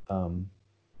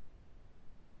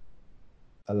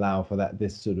allow for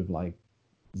this sort of like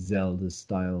Zelda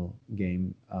style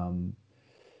game.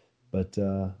 But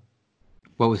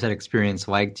What was that experience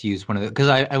like to use one of the? Because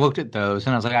I looked at those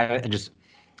and I was like, I just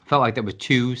felt like that was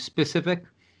too specific.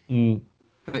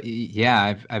 But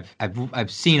yeah,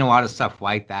 I've seen a lot of stuff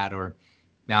like that, or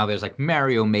now there's like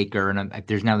Mario Maker, and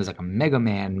there's like a Mega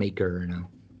Man Maker, and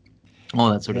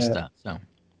all that sort of stuff. So,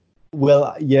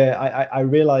 well, yeah, I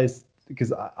realized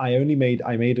because I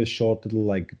made a short little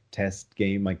like test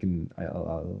game.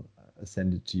 I'll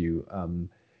send it to you.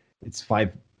 It's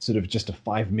just a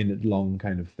 5 minute long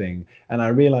kind of thing, and I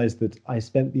realized that I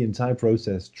spent the entire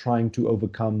process trying to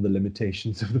overcome the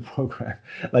limitations of the program,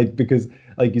 like because,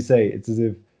 like you say, it's as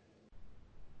if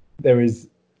there is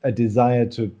a desire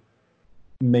to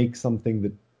make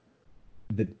something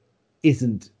that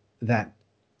isn't that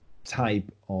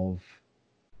type of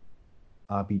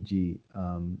RPG.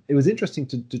 It was interesting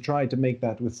to try to make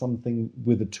that with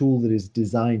a tool that is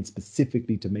designed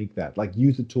specifically to make that, like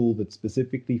use a tool that's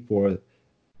specifically for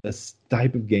this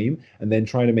type of game, and then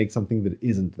try to make something that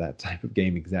isn't that type of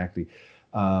game exactly.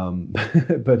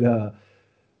 But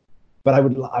I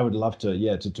would love to,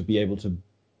 yeah, to be able to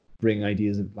bring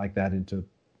ideas like that into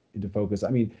focus.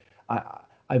 I mean,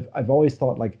 I've always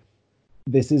thought like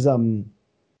this is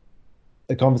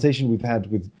a conversation we've had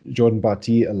with Jordan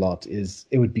Barty a lot is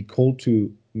it would be cool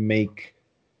to make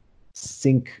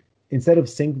sync instead of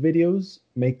sync videos,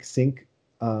 make sync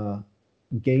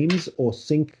games or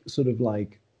sync sort of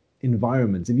like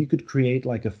environments. If you could create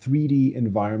like a 3D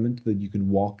environment that you can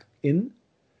walk in,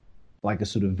 like a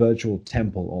sort of virtual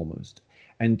temple almost.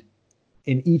 And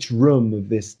in each room of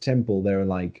this temple, there are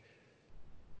like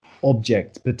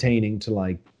objects pertaining to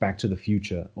like Back to the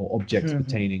Future or objects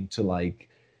pertaining to like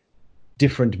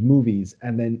different movies.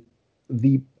 And then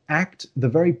the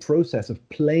very process of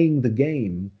playing the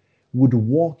game would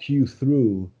walk you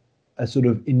through a sort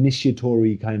of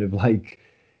initiatory kind of like,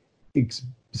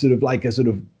 sort of like a sort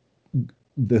of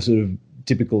the sort of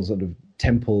typical sort of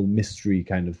temple mystery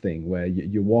kind of thing where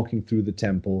you're walking through the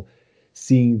temple,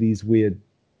 seeing these weird,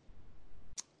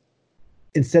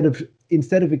 instead of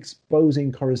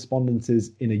exposing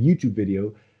correspondences in a YouTube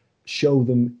video, show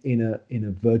them in a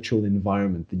virtual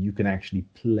environment that you can actually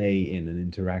play in and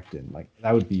interact in. Like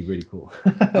that would be really cool.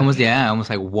 almost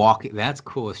like walking. That's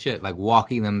cool as shit. Like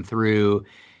walking them through.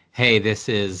 Hey, this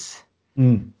is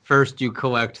first you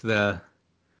collect the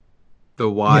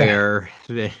wire.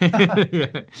 Yeah.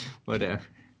 Whatever.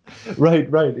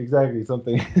 Right, exactly.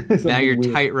 Something now you're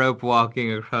weird. tightrope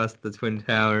walking across the Twin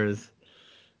Towers.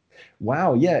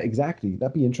 Wow, yeah, exactly.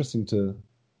 That'd be interesting to,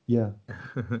 yeah.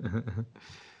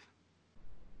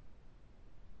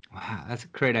 Wow, that's a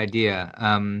great idea.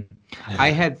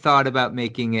 I had thought about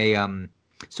making a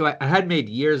so I had made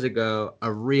years ago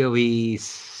a really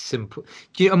simple,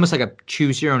 almost like a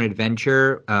choose your own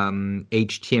adventure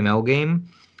HTML game.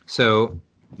 So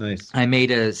Nice. I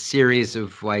made a series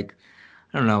of like,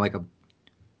 I don't know, like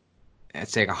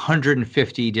it's like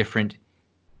 150 different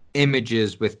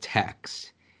images with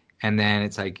text. And then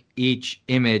it's like each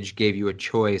image gave you a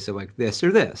choice of like this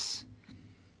or this.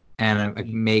 And I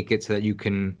make it so that you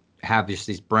can have just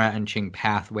these branching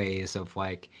pathways of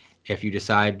like, if you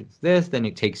decide this, then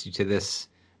it takes you to this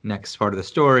next part of the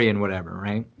story and whatever,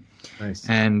 right? Nice.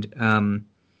 And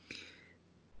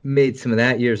made some of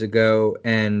that years ago.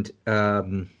 And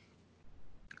I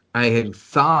had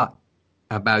thought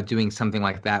about doing something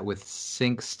like that with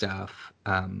sync stuff.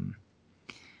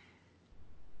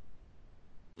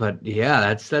 But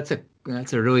yeah, that's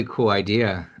a really cool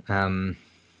idea. One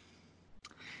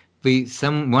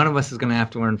of us is gonna have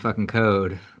to learn fucking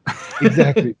code.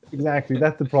 Exactly.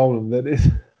 That's the problem. That is,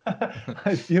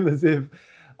 I feel as if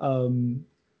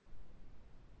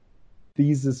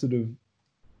these are sort of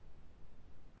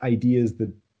ideas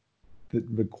that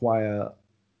require.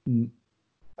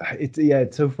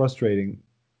 It's so frustrating.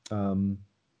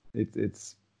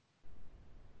 It's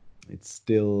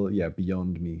still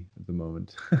beyond me at the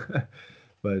moment.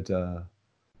 But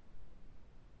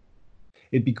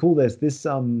it'd be cool. There's this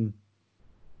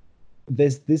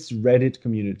Reddit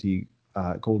community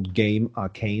called Game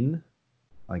Arcane,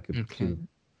 like a sort of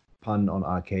pun on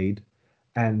arcade,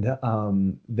 and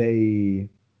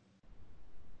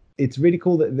it's really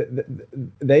cool that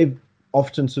they've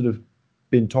often sort of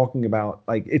been talking about,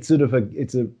 like, it's sort of a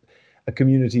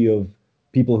community of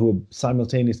people who are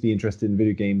simultaneously interested in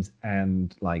video games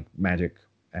and like magic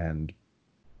and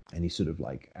any sort of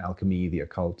like alchemy, the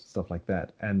occult, stuff like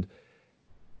that. And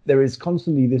there is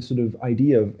constantly this sort of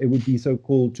idea of it would be so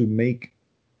cool to make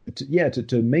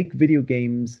video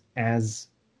games as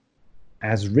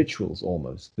rituals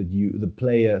almost, that the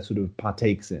player sort of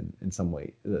partakes in some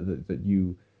way,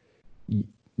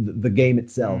 the game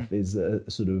itself is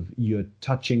sort of, you're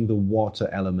touching the water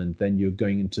element, then you're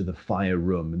going into the fire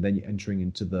room, and then you're entering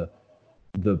into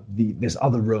this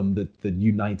other room that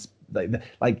unites,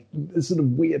 like this sort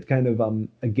of weird kind of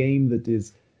a game that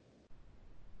is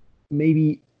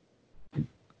maybe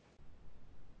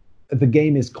the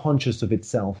game is conscious of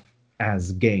itself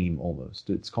as game almost.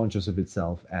 It's conscious of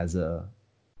itself as an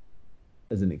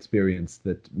experience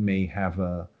that may have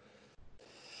a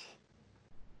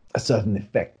certain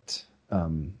effect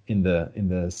in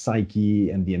the psyche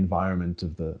and the environment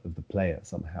of the player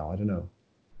somehow. I don't know.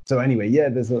 So anyway, yeah,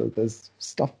 there's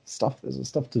stuff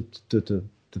to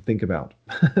think about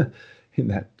in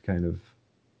that kind of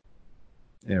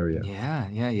area.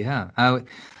 Yeah.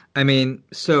 I mean,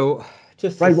 so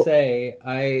just to say,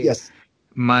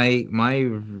 my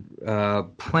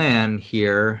plan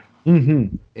here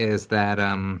is that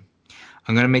I'm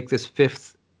going to make this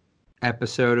 5th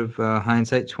episode of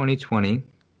Hindsight 2020,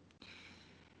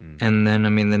 and then, I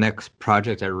mean, the next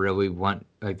project I really want,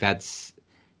 like, that's,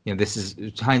 this is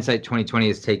Hindsight 2020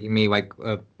 is taking me like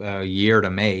a year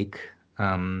to make.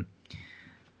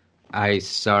 I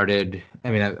started,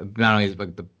 I mean, not only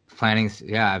like the planning,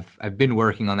 I've been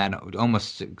working on that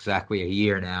almost exactly a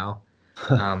year now.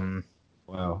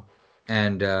 Wow.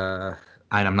 and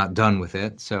I'm not done with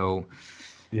it. So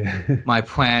Yeah. my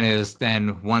plan is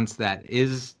then once that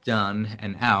is done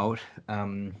and out,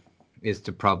 is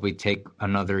to probably take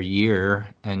another year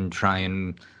and try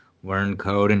and learn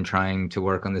code and trying to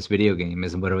work on this video game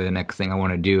is literally the next thing I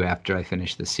want to do after I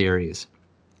finish the series.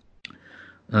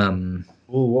 Well,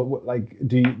 what like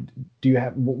do you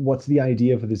have what's the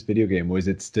idea for this video game, or is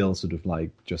it still sort of like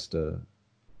just a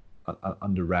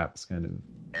under wraps kind of?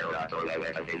 So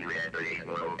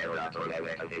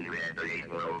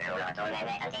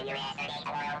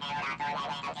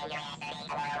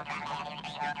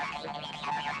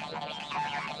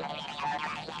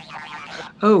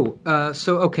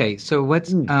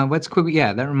let's quickly.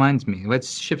 Yeah, that reminds me.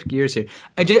 Let's shift gears here.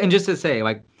 And just to say,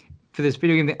 like, for this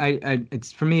video game,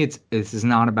 it's for me. This is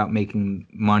not about making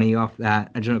money off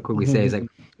that. I just want to quickly say is like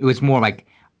it was more like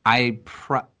I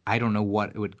don't know what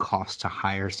it would cost to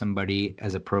hire somebody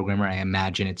as a programmer. I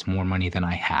imagine it's more money than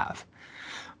I have.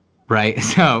 Right,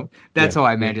 so that's all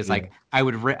I meant. Is like I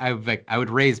would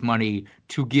raise money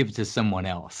to give to someone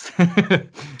else,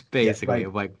 basically.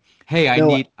 Of like, hey,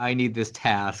 I need this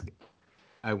task.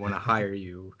 I want to hire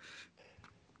you.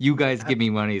 You guys give me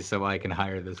money so I can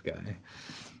hire this guy.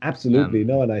 Absolutely.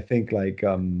 No, and I think like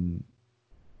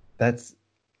that's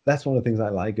one of the things I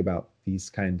like about these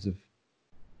kinds of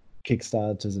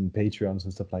Kickstarters and Patreons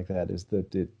and stuff like that is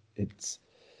that it's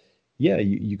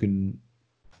you can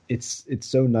it's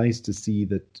so nice to see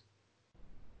that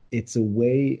it's a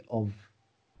way of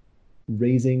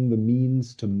raising the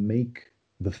means to make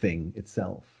the thing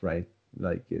itself, right?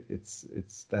 Like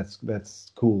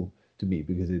that's cool to me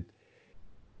because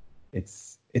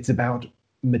it's about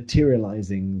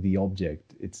materializing the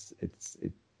object. It's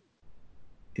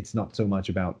not so much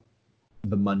about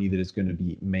the money that is going to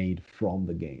be made from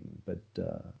the game, but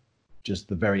just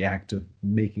the very act of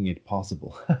making it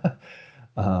possible.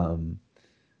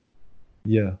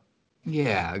 Yeah.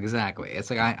 Yeah, exactly. It's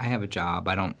like I have a job.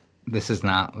 This is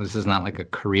not like a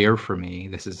career for me.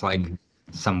 This is like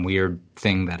some weird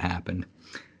thing that happened.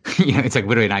 It's like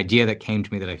literally an idea that came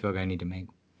to me that I feel like I need to make.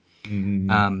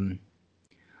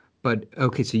 But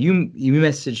okay, so you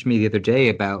messaged me the other day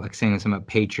about like saying something about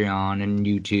Patreon and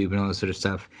YouTube and all this sort of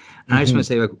stuff. And I just want to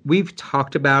say, like, we've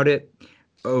talked about it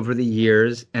over the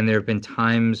years, and there have been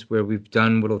times where we've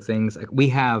done little things. Like we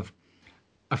have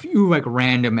a few like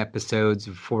random episodes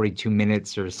of 42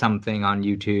 minutes or something on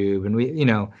YouTube, and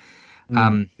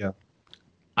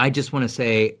I just want to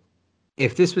say,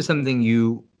 if this was something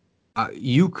you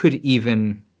could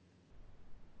even,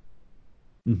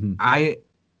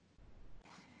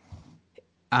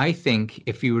 I think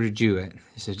if you were to do it,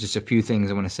 so just a few things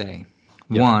I want to say.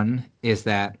 Yeah. One is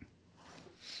that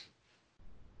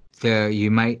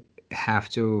you might have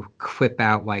to clip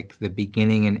out like the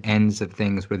beginning and ends of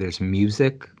things where there's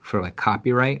music for like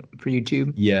copyright for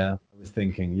YouTube. Yeah, I was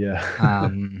thinking, yeah.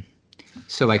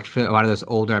 So like for a lot of those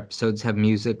older episodes have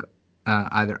music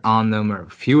either on them or a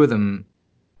few of them.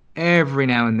 Every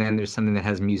now and then there's something that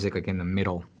has music like in the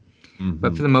middle.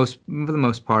 But for the most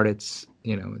part, it's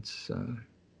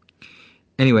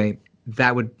anyway,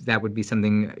 that would be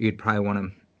something you'd probably want to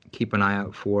keep an eye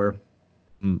out for.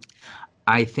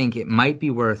 I think it might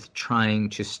be worth trying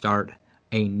to start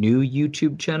a new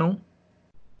YouTube channel.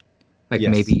 Like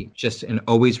maybe just an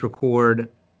always record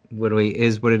literally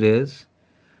is what it is.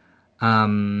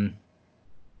 And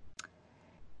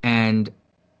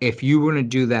if you were to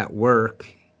do that work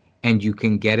and you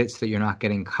can get it so that you're not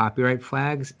getting copyright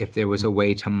flags, if there was a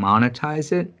way to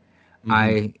monetize it,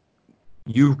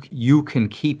 you can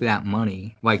keep that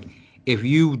money. Like if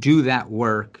you do that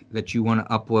work that you want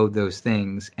to upload those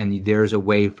things and there's a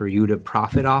way for you to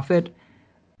profit off it,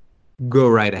 go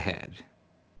right ahead.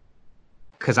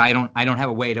 Because I don't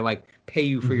have a way to like pay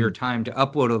you for your time to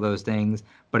upload all those things,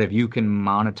 but if you can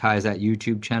monetize that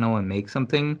YouTube channel and make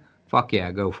something, fuck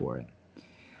yeah, go for it.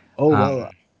 Oh well,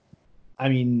 I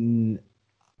mean,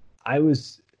 I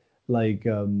was like,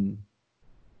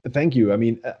 thank you. I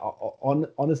mean,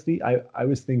 honestly, I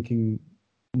was thinking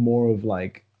more of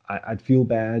like, I'd feel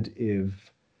bad if,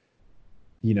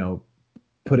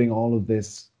 putting all of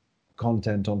this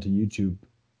content onto YouTube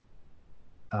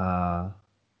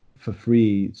for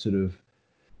free sort of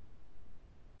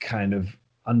kind of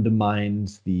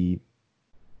undermines the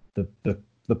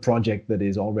project that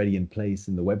is already in place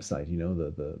in the website,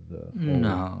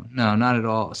 No, not at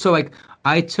all. So like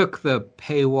I took the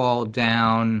paywall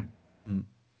down,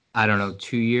 I don't know,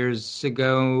 2 years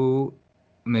ago,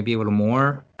 maybe a little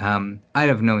more. I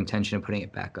have no intention of putting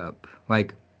it back up.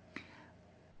 Like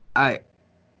I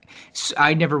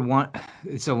never want,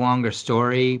 it's a longer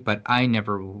story, but I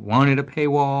never wanted a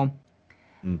paywall.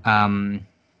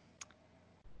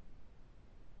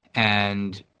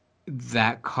 and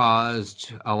that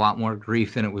caused a lot more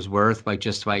grief than it was worth. Like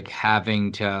just like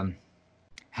having them,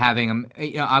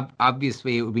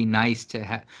 obviously it would be nice to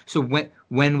have. So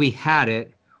when we had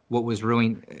it, what was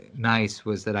really nice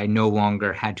was that I no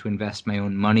longer had to invest my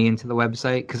own money into the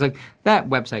website, because like that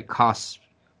website costs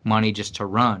money just to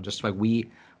run. Just like we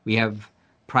have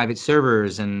private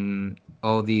servers and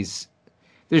all these.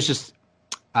 There's just,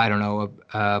 I don't know,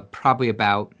 probably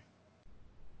about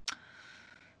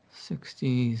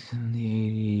 60,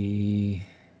 70, 80.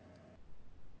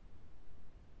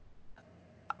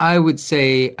 I would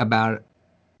say about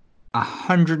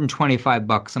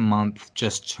 $125 a month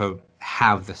just to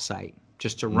have the site,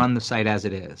 just to run the site as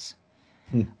it is.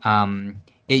 It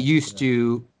used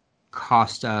to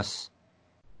cost us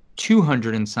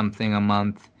 200 and something a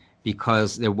month,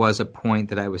 because there was a point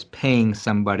that I was paying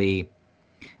somebody.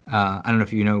 I don't know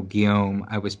if you know Guillaume.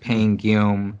 I was paying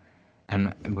Guillaume,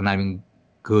 and well, not even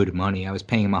good money. I was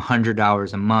paying him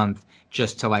 $100 a month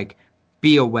just to like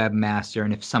be a webmaster,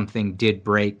 and if something did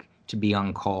break, to be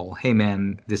on call. Hey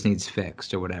man, this needs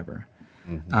fixed or whatever.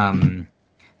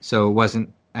 So it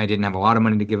wasn't. I didn't have a lot of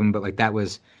money to give him, but like that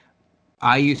was.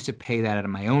 I used to pay that out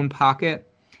of my own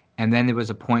pocket, and then there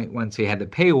was a point once we had the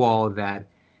paywall that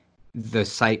the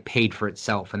site paid for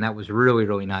itself, and that was really,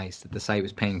 really nice that the site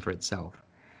was paying for itself.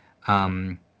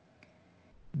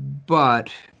 But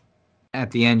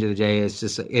at the end of the day,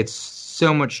 it's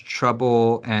so much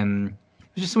trouble, and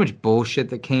there's just so much bullshit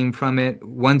that came from it.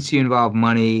 Once you involve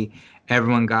money,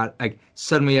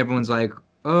 suddenly everyone's like,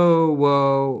 oh,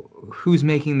 well, who's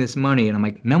making this money? And I'm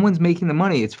like, no one's making the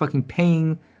money. It's fucking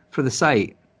paying for the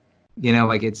site.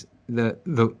 Like it's the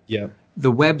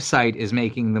website is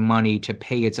making the money to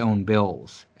pay its own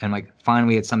bills. And like,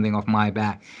 finally it's something off my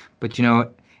back. But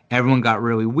everyone got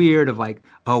really weird of like,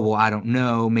 oh, well, I don't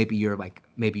know. Maybe you're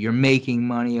making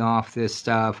money off this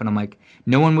stuff. And I'm like,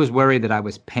 no one was worried that I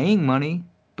was paying money,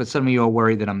 but suddenly you're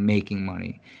worried that I'm making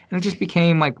money. And it just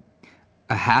became like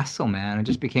a hassle, man. It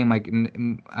just became like,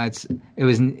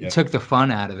 it took the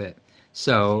fun out of it.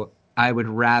 So I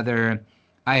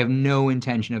have no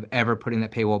intention of ever putting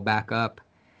that paywall back up.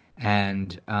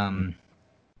 And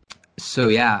so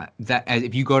yeah,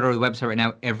 if you go to our website right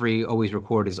now, every Always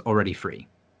Record is already free.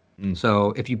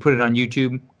 So if you put it on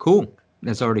YouTube, cool,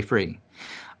 that's already free.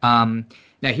 Now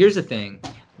here's the thing.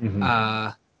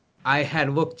 I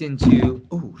had looked into,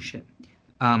 oh shit.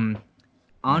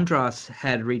 Andras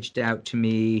had reached out to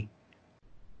me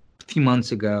a few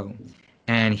months ago,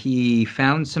 and he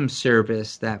found some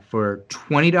service that for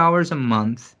 $20 a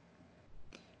month,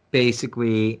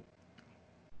 basically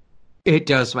it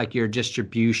does like your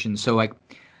distribution. So like,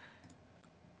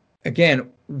 again,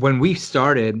 when we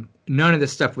started, none of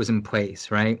this stuff was in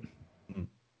place, right?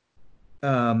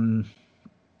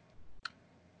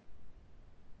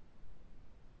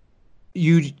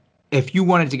 If you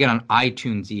wanted to get on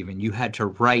iTunes even, you had to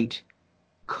write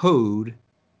code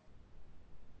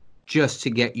just to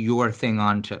get your thing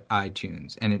onto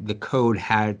iTunes. And the code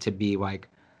had to be like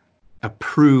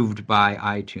approved by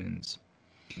iTunes.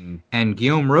 And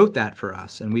Guillaume wrote that for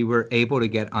us, and we were able to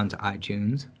get onto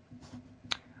iTunes.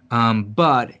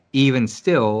 But even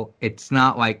still, it's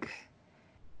not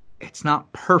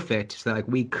perfect. So like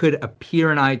we could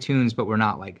appear in iTunes, but we're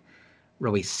not like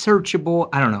really searchable.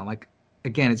 I don't know. Like,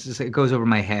 again, it goes over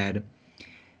my head,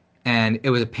 and it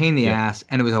was a pain in the ass,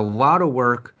 and it was a lot of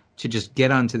work to just get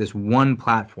onto this one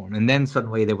platform. And then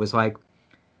suddenly there was like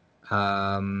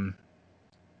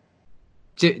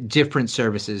different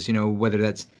services, whether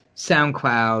that's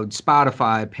SoundCloud,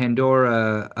 Spotify,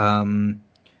 Pandora,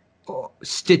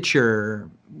 Stitcher,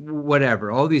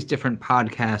 whatever, all these different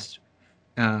podcast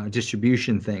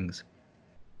distribution things.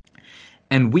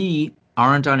 And we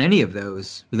aren't on any of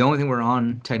those. The only thing we're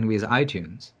on technically is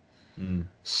iTunes.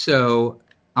 So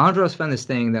Andros found this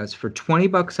thing that's for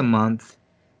 $20 a month.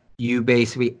 You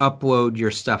basically upload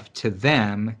your stuff to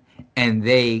them, and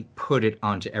they put it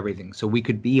onto everything. So we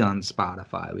could be on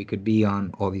Spotify. We could be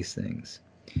on all these things.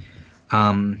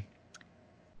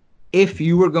 If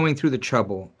you were going through the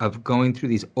trouble of going through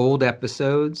these old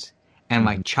episodes and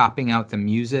like chopping out the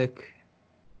music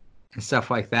and stuff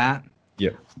like that,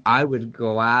 I would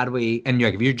gladly, and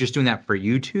like if you're just doing that for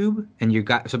YouTube, and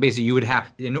so basically you would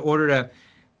have, in order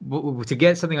to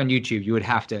get something on YouTube, you would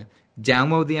have to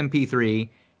download the MP3,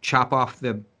 chop off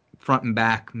the front and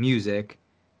back music,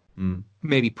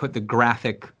 maybe put the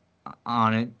graphic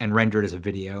on it and render it as a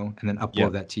video, and then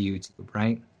upload that to YouTube,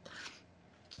 right?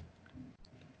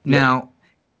 Now,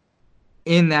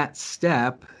 in that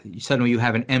step, suddenly you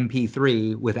have an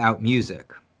MP3 without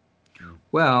music.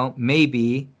 Well,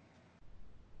 maybe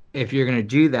if you're going to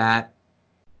do that,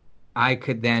 I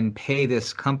could then pay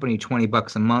this company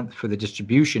 $20 a month for the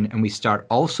distribution, and we start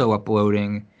also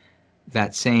uploading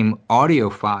that same audio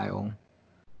file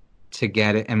to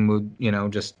get it, and we'll,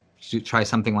 just try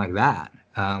something like that,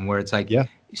 where it's like, Yeah.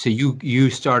 so you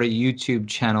start a YouTube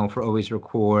channel for Always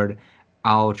Record.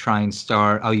 I'll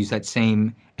use that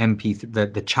same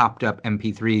the chopped up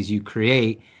MP3s you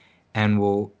create, and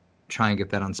we'll try and get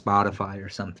that on Spotify or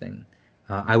something.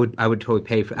 I would totally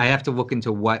pay for. I have to look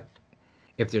into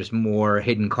if there's more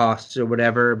hidden costs or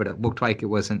whatever, but it looked like it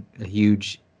wasn't a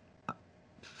huge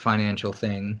financial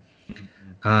thing.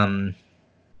 I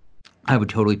would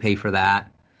totally pay for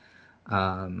that.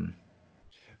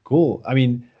 Cool. I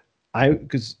mean, I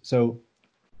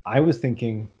was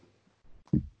thinking,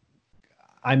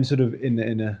 I'm sort of in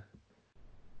a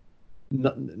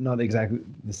not exactly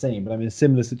the same, but I'm in a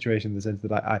similar situation in the sense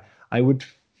that I would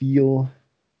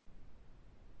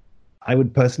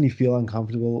personally feel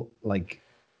uncomfortable like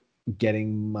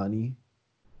getting money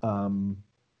for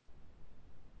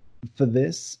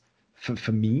this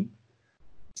for me.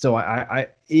 So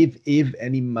if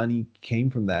any money came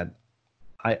from that,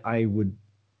 I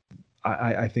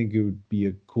think it would be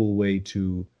a cool way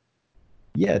to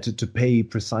pay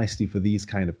precisely for these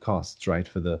kind of costs, right?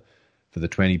 For the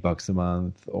 $20 a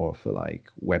month, or for like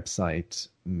website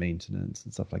maintenance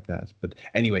and stuff like that. But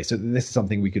anyway, so this is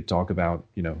something we could talk about,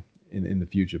 in the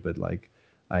future. But like,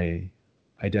 I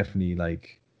definitely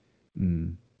like,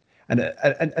 and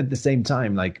at the same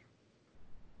time, like,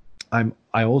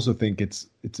 I also think it's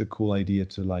a cool idea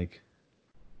to like.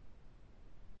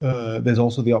 There's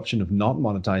also the option of not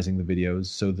monetizing the videos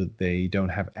so that they don't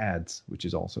have ads, which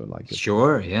is also like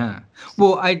sure, yeah.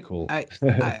 Well, cool.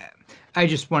 I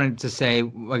just wanted to say,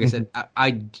 like I said,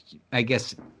 I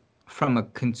guess from a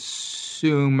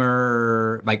consumer,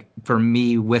 like for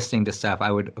me listening to stuff,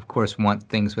 I would of course want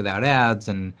things without ads,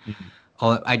 and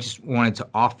I just wanted to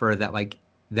offer that, like,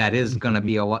 that is going to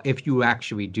be a lot. If you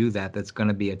actually do that, that's going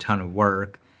to be a ton of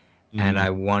work, and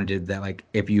I wanted that, like,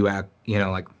 if you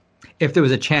like, if there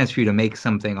was a chance for you to make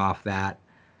something off that,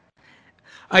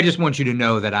 I just want you to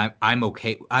know that I'm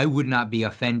okay. I would not be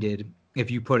offended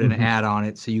if you put an ad on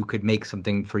it so you could make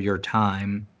something for your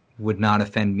time. Would not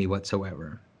offend me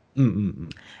whatsoever.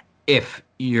 If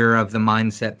you're of the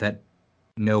mindset that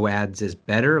no ads is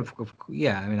better,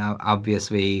 yeah, I mean,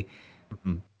 obviously,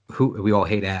 we all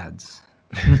hate ads,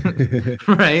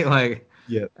 right? Like,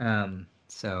 yeah.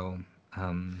 So,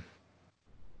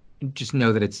 just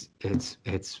know that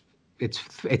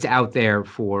it's out there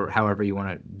for however you want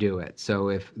to do it. So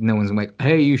if no one's like,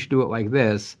 hey, you should do it like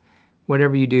this,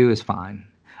 whatever you do is fine.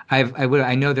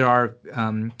 I know there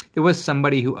was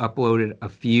somebody who uploaded a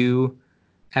few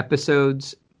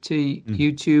episodes to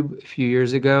YouTube a few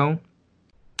years ago.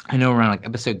 I know around like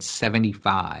episode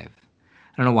 75. I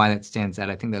don't know why that stands out.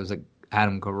 I think that was like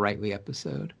Adam Gorightly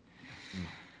episode.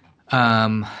 But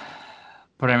I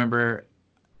remember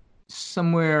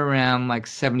somewhere around like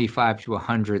 75 to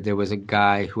 100, there was a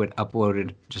guy who had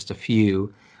uploaded just a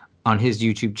few on his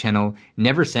YouTube channel,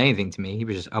 never said anything to me. He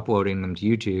was just uploading them to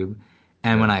YouTube.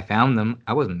 And when I found them,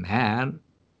 I wasn't mad.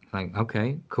 Like,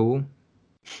 okay, cool.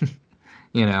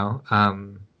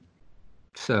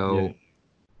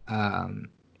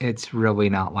 It's really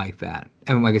not like that.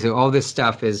 And like I said, all this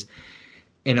stuff is,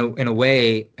 in a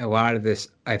way, a lot of this,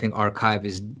 I think, archive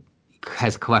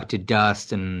has collected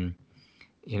dust, and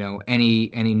any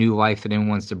new life that anyone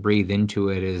wants to breathe into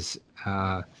it is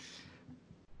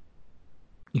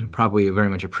probably very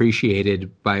much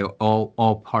appreciated by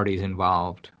all parties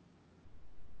involved.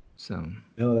 So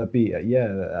no, that'd be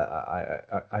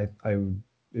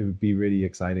it would be really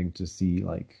exciting to see,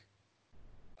 like,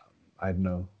 I don't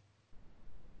know.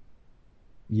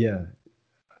 Yeah,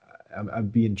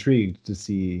 I'd be intrigued to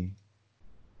see,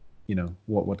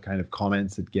 what kind of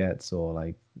comments it gets, or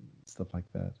like stuff like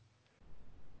that.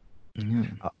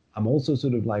 I'm also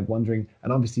sort of like wondering,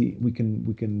 and obviously we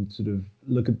can sort of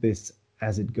look at this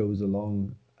as it goes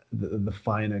along, the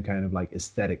finer kind of like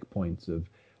aesthetic points of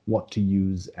what to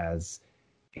use as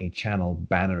a channel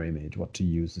banner image, what to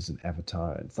use as an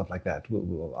avatar, and stuff like that. We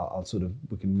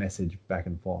can message back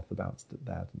and forth about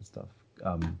that and stuff.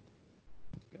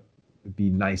 It'd be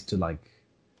nice to like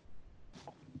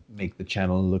make the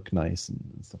channel look nice and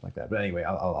stuff like that. But anyway,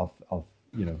 I'll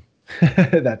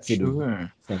that's sort sure. of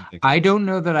something. I don't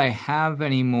know that I have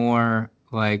any more,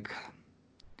 like.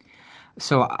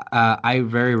 So I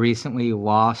very recently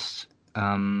lost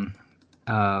a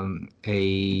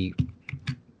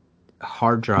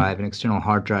hard drive, an external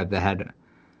hard drive that had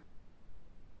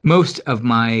most of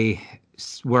my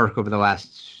work over the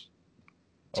last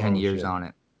 10 years on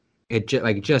it. It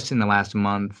just in the last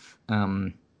month.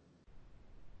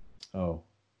 Oh,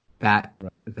 That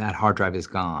right. that hard drive is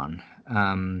gone.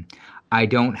 I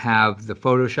don't have the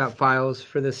Photoshop files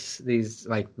for these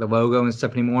like the logo and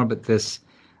stuff anymore, but this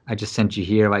I just sent you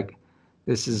here. Like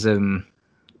this is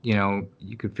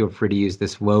you could feel free to use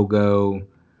this logo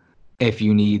if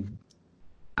you need.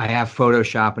 I have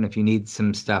Photoshop, and if you need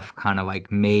some stuff kind of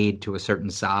like made to a certain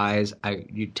size,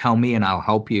 you tell me and I'll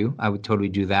help you. I would totally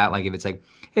do that. Like if it's like,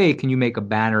 hey, can you make a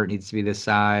banner? It needs to be this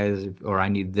size, or I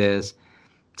need this.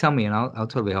 Tell me, and I'll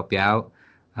totally help you out.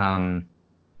 Um,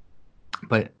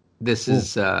 but this Cool.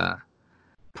 is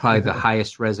probably the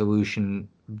highest resolution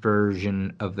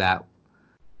version of that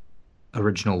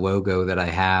original logo that I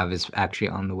have is actually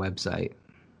on the website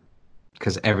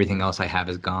because everything else I have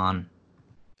is gone.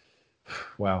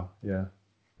 Wow. Yeah.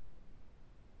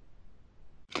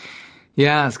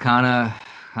 Yeah, it's kind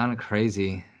of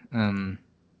crazy. Um,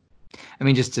 I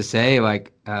mean, just to say,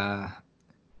 like, Mm.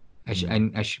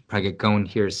 I should probably get going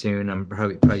here soon. I'm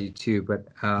probably you too, but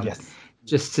Yes.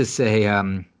 just to say,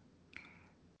 I,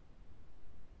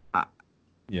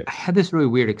 Yeah. I had this really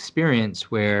weird experience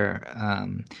where,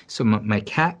 so my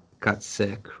cat got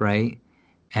sick, right?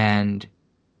 And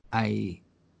I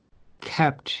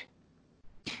kept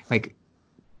like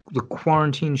the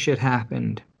quarantine shit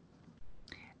happened,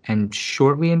 and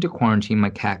shortly into quarantine, my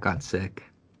cat got sick,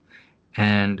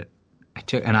 and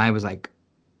I was like,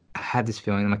 I had this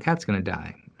feeling that my cat's gonna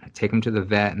die. I take him to the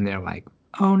vet, and they're like,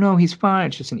 "Oh no, he's fine.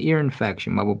 It's just an ear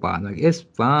infection." Blah blah blah. I'm like, it's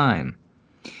fine.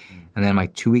 Mm. And then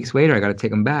like 2 weeks later, I got to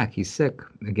take him back. He's sick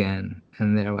again,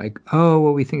 and they're like, "Oh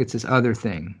well, we think it's this other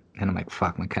thing." And I'm like,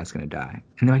 "Fuck, my cat's gonna die."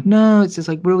 And they're like, "No, it's this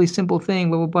like really simple thing."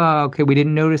 Blah blah blah. Okay, we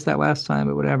didn't notice that last time,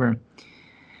 but whatever.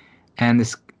 And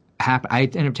this happened. I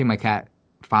ended up taking my cat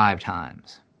 5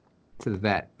 times to the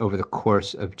vet over the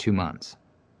course of 2 months,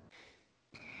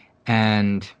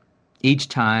 and each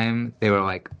time they were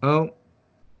like, "Oh,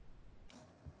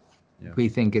 Yeah. we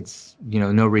think it's,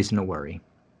 no reason to worry.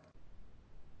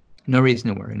 No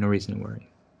reason to worry. No reason to worry."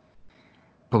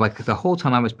 But like the whole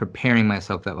time I was preparing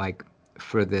myself that like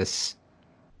for this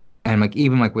and like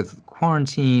even like with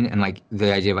quarantine and like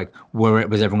the idea of like where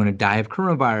was everyone going to die of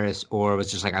coronavirus or it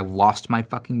was just like I lost my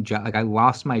fucking job. Like I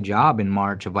lost my job in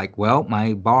March of like, well,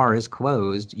 my bar is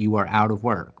closed. You are out of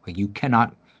work. Like you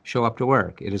cannot show up to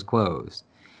work. It is closed.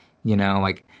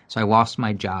 Like so I lost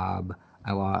my job.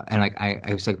 I lost and like I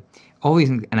was like all these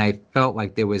things, and I felt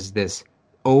like there was this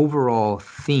overall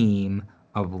theme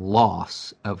of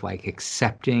loss, of like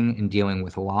accepting and dealing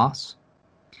with loss.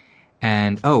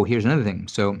 And oh, here's another thing.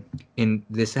 So in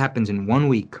this happens in 1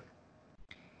 week.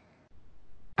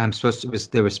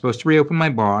 They were supposed to reopen my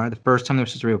bar. The first time they were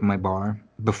supposed to reopen my bar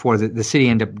before the city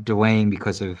ended up delaying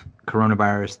because of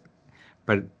coronavirus.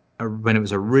 But when it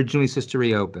was originally supposed to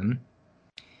reopen,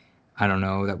 I don't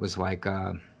know, that was like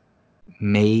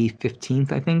May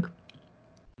 15th, I think.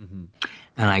 Hmm.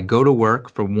 And I go to work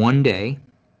for one day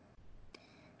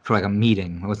for like a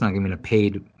meeting. It wasn't like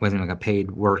wasn't like a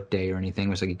paid work day or anything. It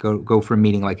was like you go for a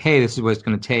meeting like, hey, this is what it's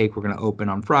going to take. We're going to open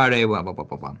on Friday, blah, blah, blah,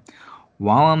 blah, blah.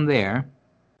 While I'm there,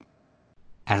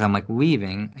 as I'm like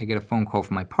leaving, I get a phone call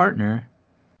from my partner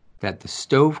that the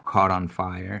stove caught on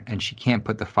fire and she can't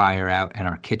put the fire out and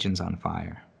our kitchen's on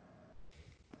fire.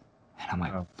 And I'm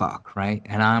like, Oh. fuck, right?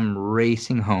 And I'm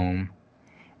racing home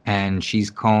and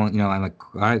she's calling, I'm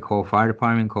like, all right, call fire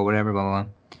department, call whatever, blah, blah,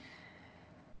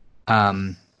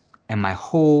 blah. And my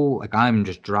whole, like, I'm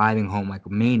just driving home like a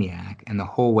maniac. And the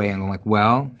whole way I'm like,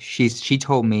 well, she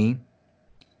told me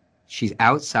she's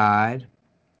outside.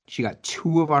 She got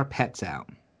 2 of our pets out.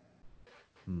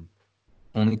 Hmm.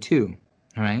 Only 2.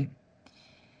 All right.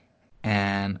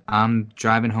 And I'm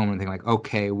driving home and thinking like,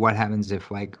 okay, what happens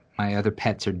if like my other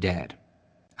pets are dead?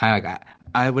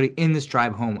 I would in this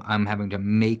drive home, I'm having to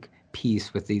make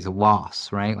peace with these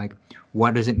loss, right? Like,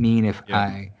 what does it mean if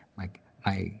Yeah.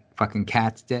 my fucking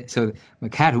cat's dead? So my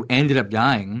cat who ended up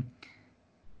dying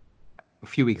a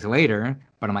few weeks later,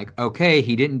 but I'm like, okay,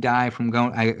 he didn't die from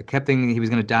going. I kept thinking he was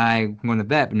going to die from going to the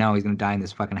vet, but no, he's going to die in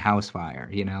this fucking house fire.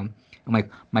 I'm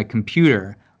like, my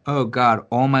computer, oh God,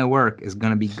 all my work is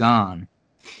going to be gone,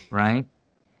 right?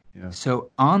 Yeah.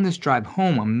 So on this drive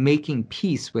home, I'm making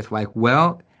peace with like,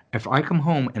 well, if I come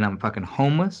home and I'm fucking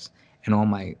homeless and all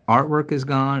my artwork is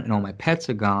gone and all my pets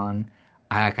are gone,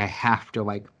 I have to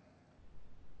like,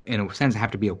 in a sense, I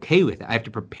have to be okay with it. I have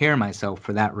to prepare myself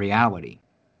for that reality.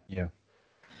 Yeah.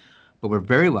 But we're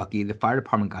very lucky. The fire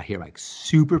department got here like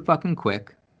super fucking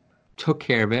quick, took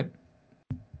care of it.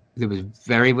 There was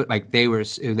very like they were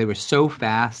so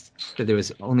fast that there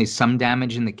was only some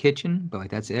damage in the kitchen, but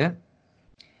like that's it.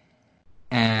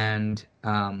 And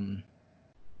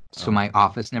so Oh. my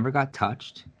office never got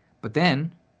touched. But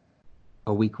then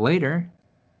a week later,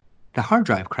 the hard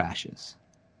drive crashes.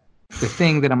 The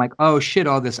thing that I'm like, oh shit,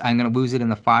 all this, I'm going to lose it in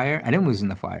the fire. I didn't lose it in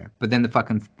the fire, but then the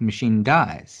fucking machine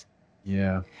dies.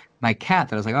 Yeah. My cat,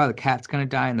 that I was like, oh, the cat's going to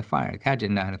die in the fire. The cat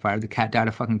didn't die in the fire. The cat died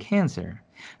of fucking cancer.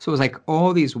 So it was like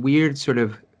all these weird sort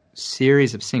of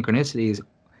series of synchronicities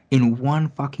in one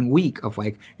fucking week of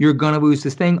like, you're going to lose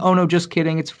this thing. Oh, no, just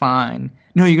kidding. It's fine.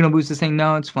 No, you're going to lose this thing.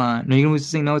 No, it's fine. No, you're going to lose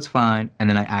this thing. No, it's fine. And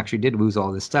then I actually did lose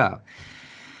all this stuff.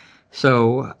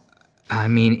 So, I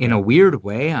mean, in a weird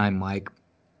way, I'm like,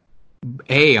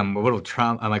 I'm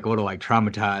like a little like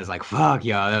traumatized, like, fuck,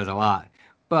 yeah, that was a lot.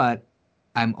 But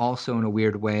I'm also in a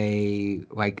weird way,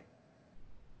 like,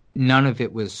 none of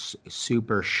it was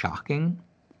super shocking.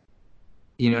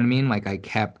 You know what I mean? Like, I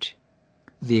kept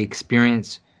the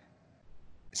experience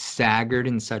staggered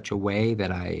in such a way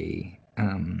that I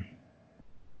don't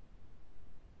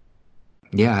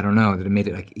know, that it made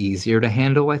it like easier to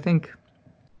handle, I think.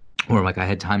 Or like I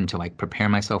had time to like prepare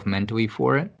myself mentally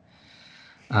for it.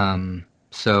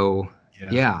 So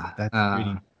yeah, That's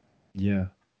really, yeah,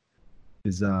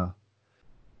 is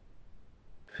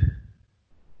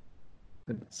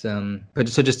but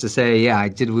so just to say, yeah, I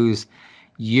did lose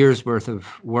years worth of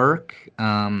work.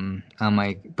 I'm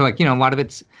like, but like, you know, a lot of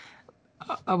it's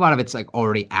like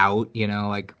already out, you know,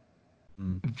 like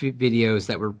videos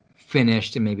that were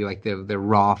finished and maybe like the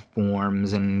raw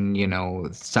forms and, you know,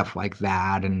 stuff like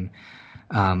that. And,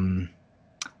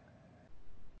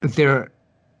 there,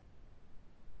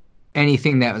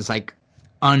 anything that was like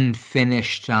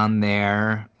unfinished on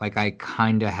there, like I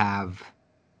kind of have,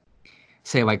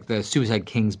 say like the Suicide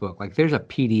Kings book, like there's a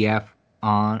PDF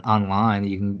online that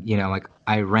you can, you know, like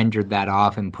I rendered that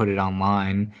off and put it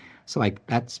online, so like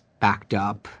that's backed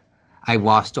up. I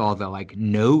lost all the like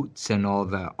notes and all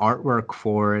the artwork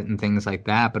for it and things like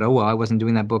that, but oh well, I wasn't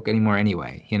doing that book anymore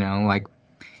anyway, you know, like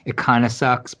it kind of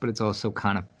sucks, but it's also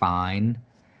kind of fine.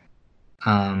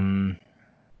 um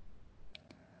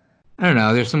I don't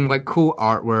know. There's some like cool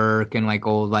artwork and like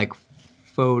old like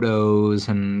photos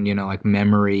and, you know, like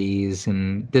memories,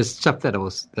 and there's stuff that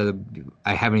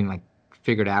I haven't even like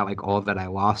figured out like all that I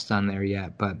lost on there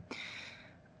yet. But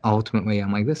ultimately,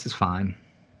 I'm like, this is fine.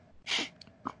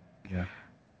 yeah.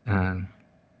 Um,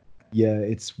 Yeah,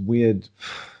 it's weird.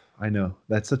 I know.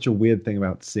 That's such a weird thing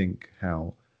about sync,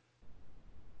 how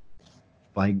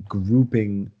by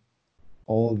grouping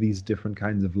all these different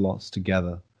kinds of loss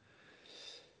together,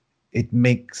 it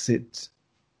makes it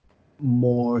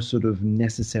more sort of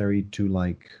necessary to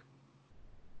like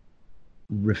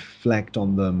reflect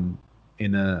on them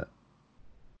in a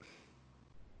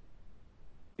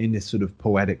in this sort of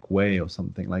poetic way or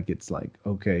something. Like it's like,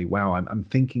 okay, wow, I'm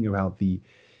thinking about the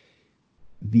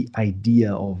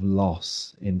idea of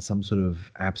loss in some sort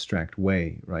of abstract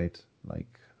way, right? Like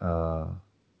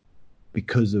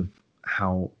because of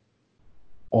how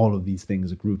all of these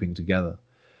things are grouping together.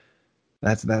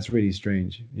 That's really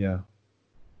strange. Yeah.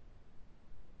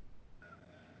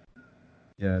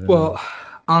 Yeah, I don't know. well,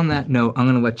 on that note, I'm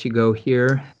gonna let you go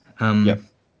here. Yep.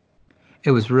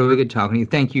 It was really good talking to you.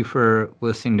 Thank you for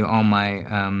listening to all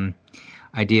my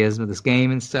ideas of this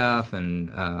game and stuff,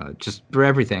 and just for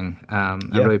everything. I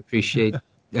Yeah. really appreciate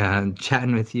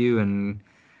chatting with you, and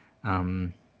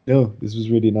um, No, this was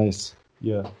really nice.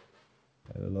 Yeah.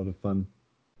 I had a lot of fun.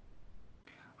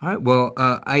 all right. Well,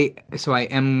 I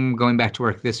am going back to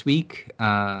work this week.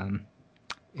 It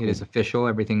is Cool. official.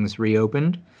 Everything's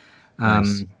reopened.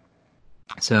 Nice. Um,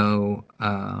 so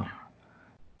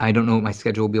I don't know what my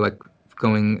schedule will be like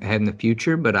going ahead in the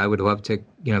future, but I would love to,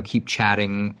 you know, keep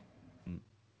chatting.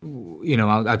 You know,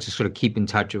 I'll just sort of keep in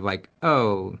touch of like,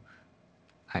 oh,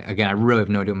 again, I really have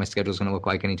no idea what my schedule is going to look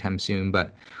like anytime soon,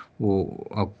 but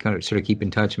I'll kind of sort of keep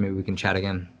in touch and maybe we can chat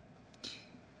again.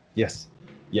 Yes.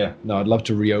 Yeah. No, I'd love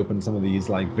to reopen some of these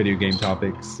like video game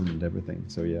topics and everything.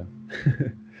 So yeah.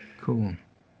 Cool.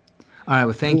 All right.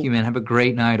 Well, thank Cool. you, man. Have a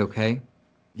great night. Okay.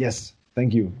 Yes.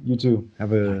 Thank you. You too.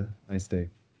 Have All right. a nice day.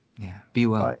 Yeah. Be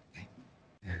well. Bye.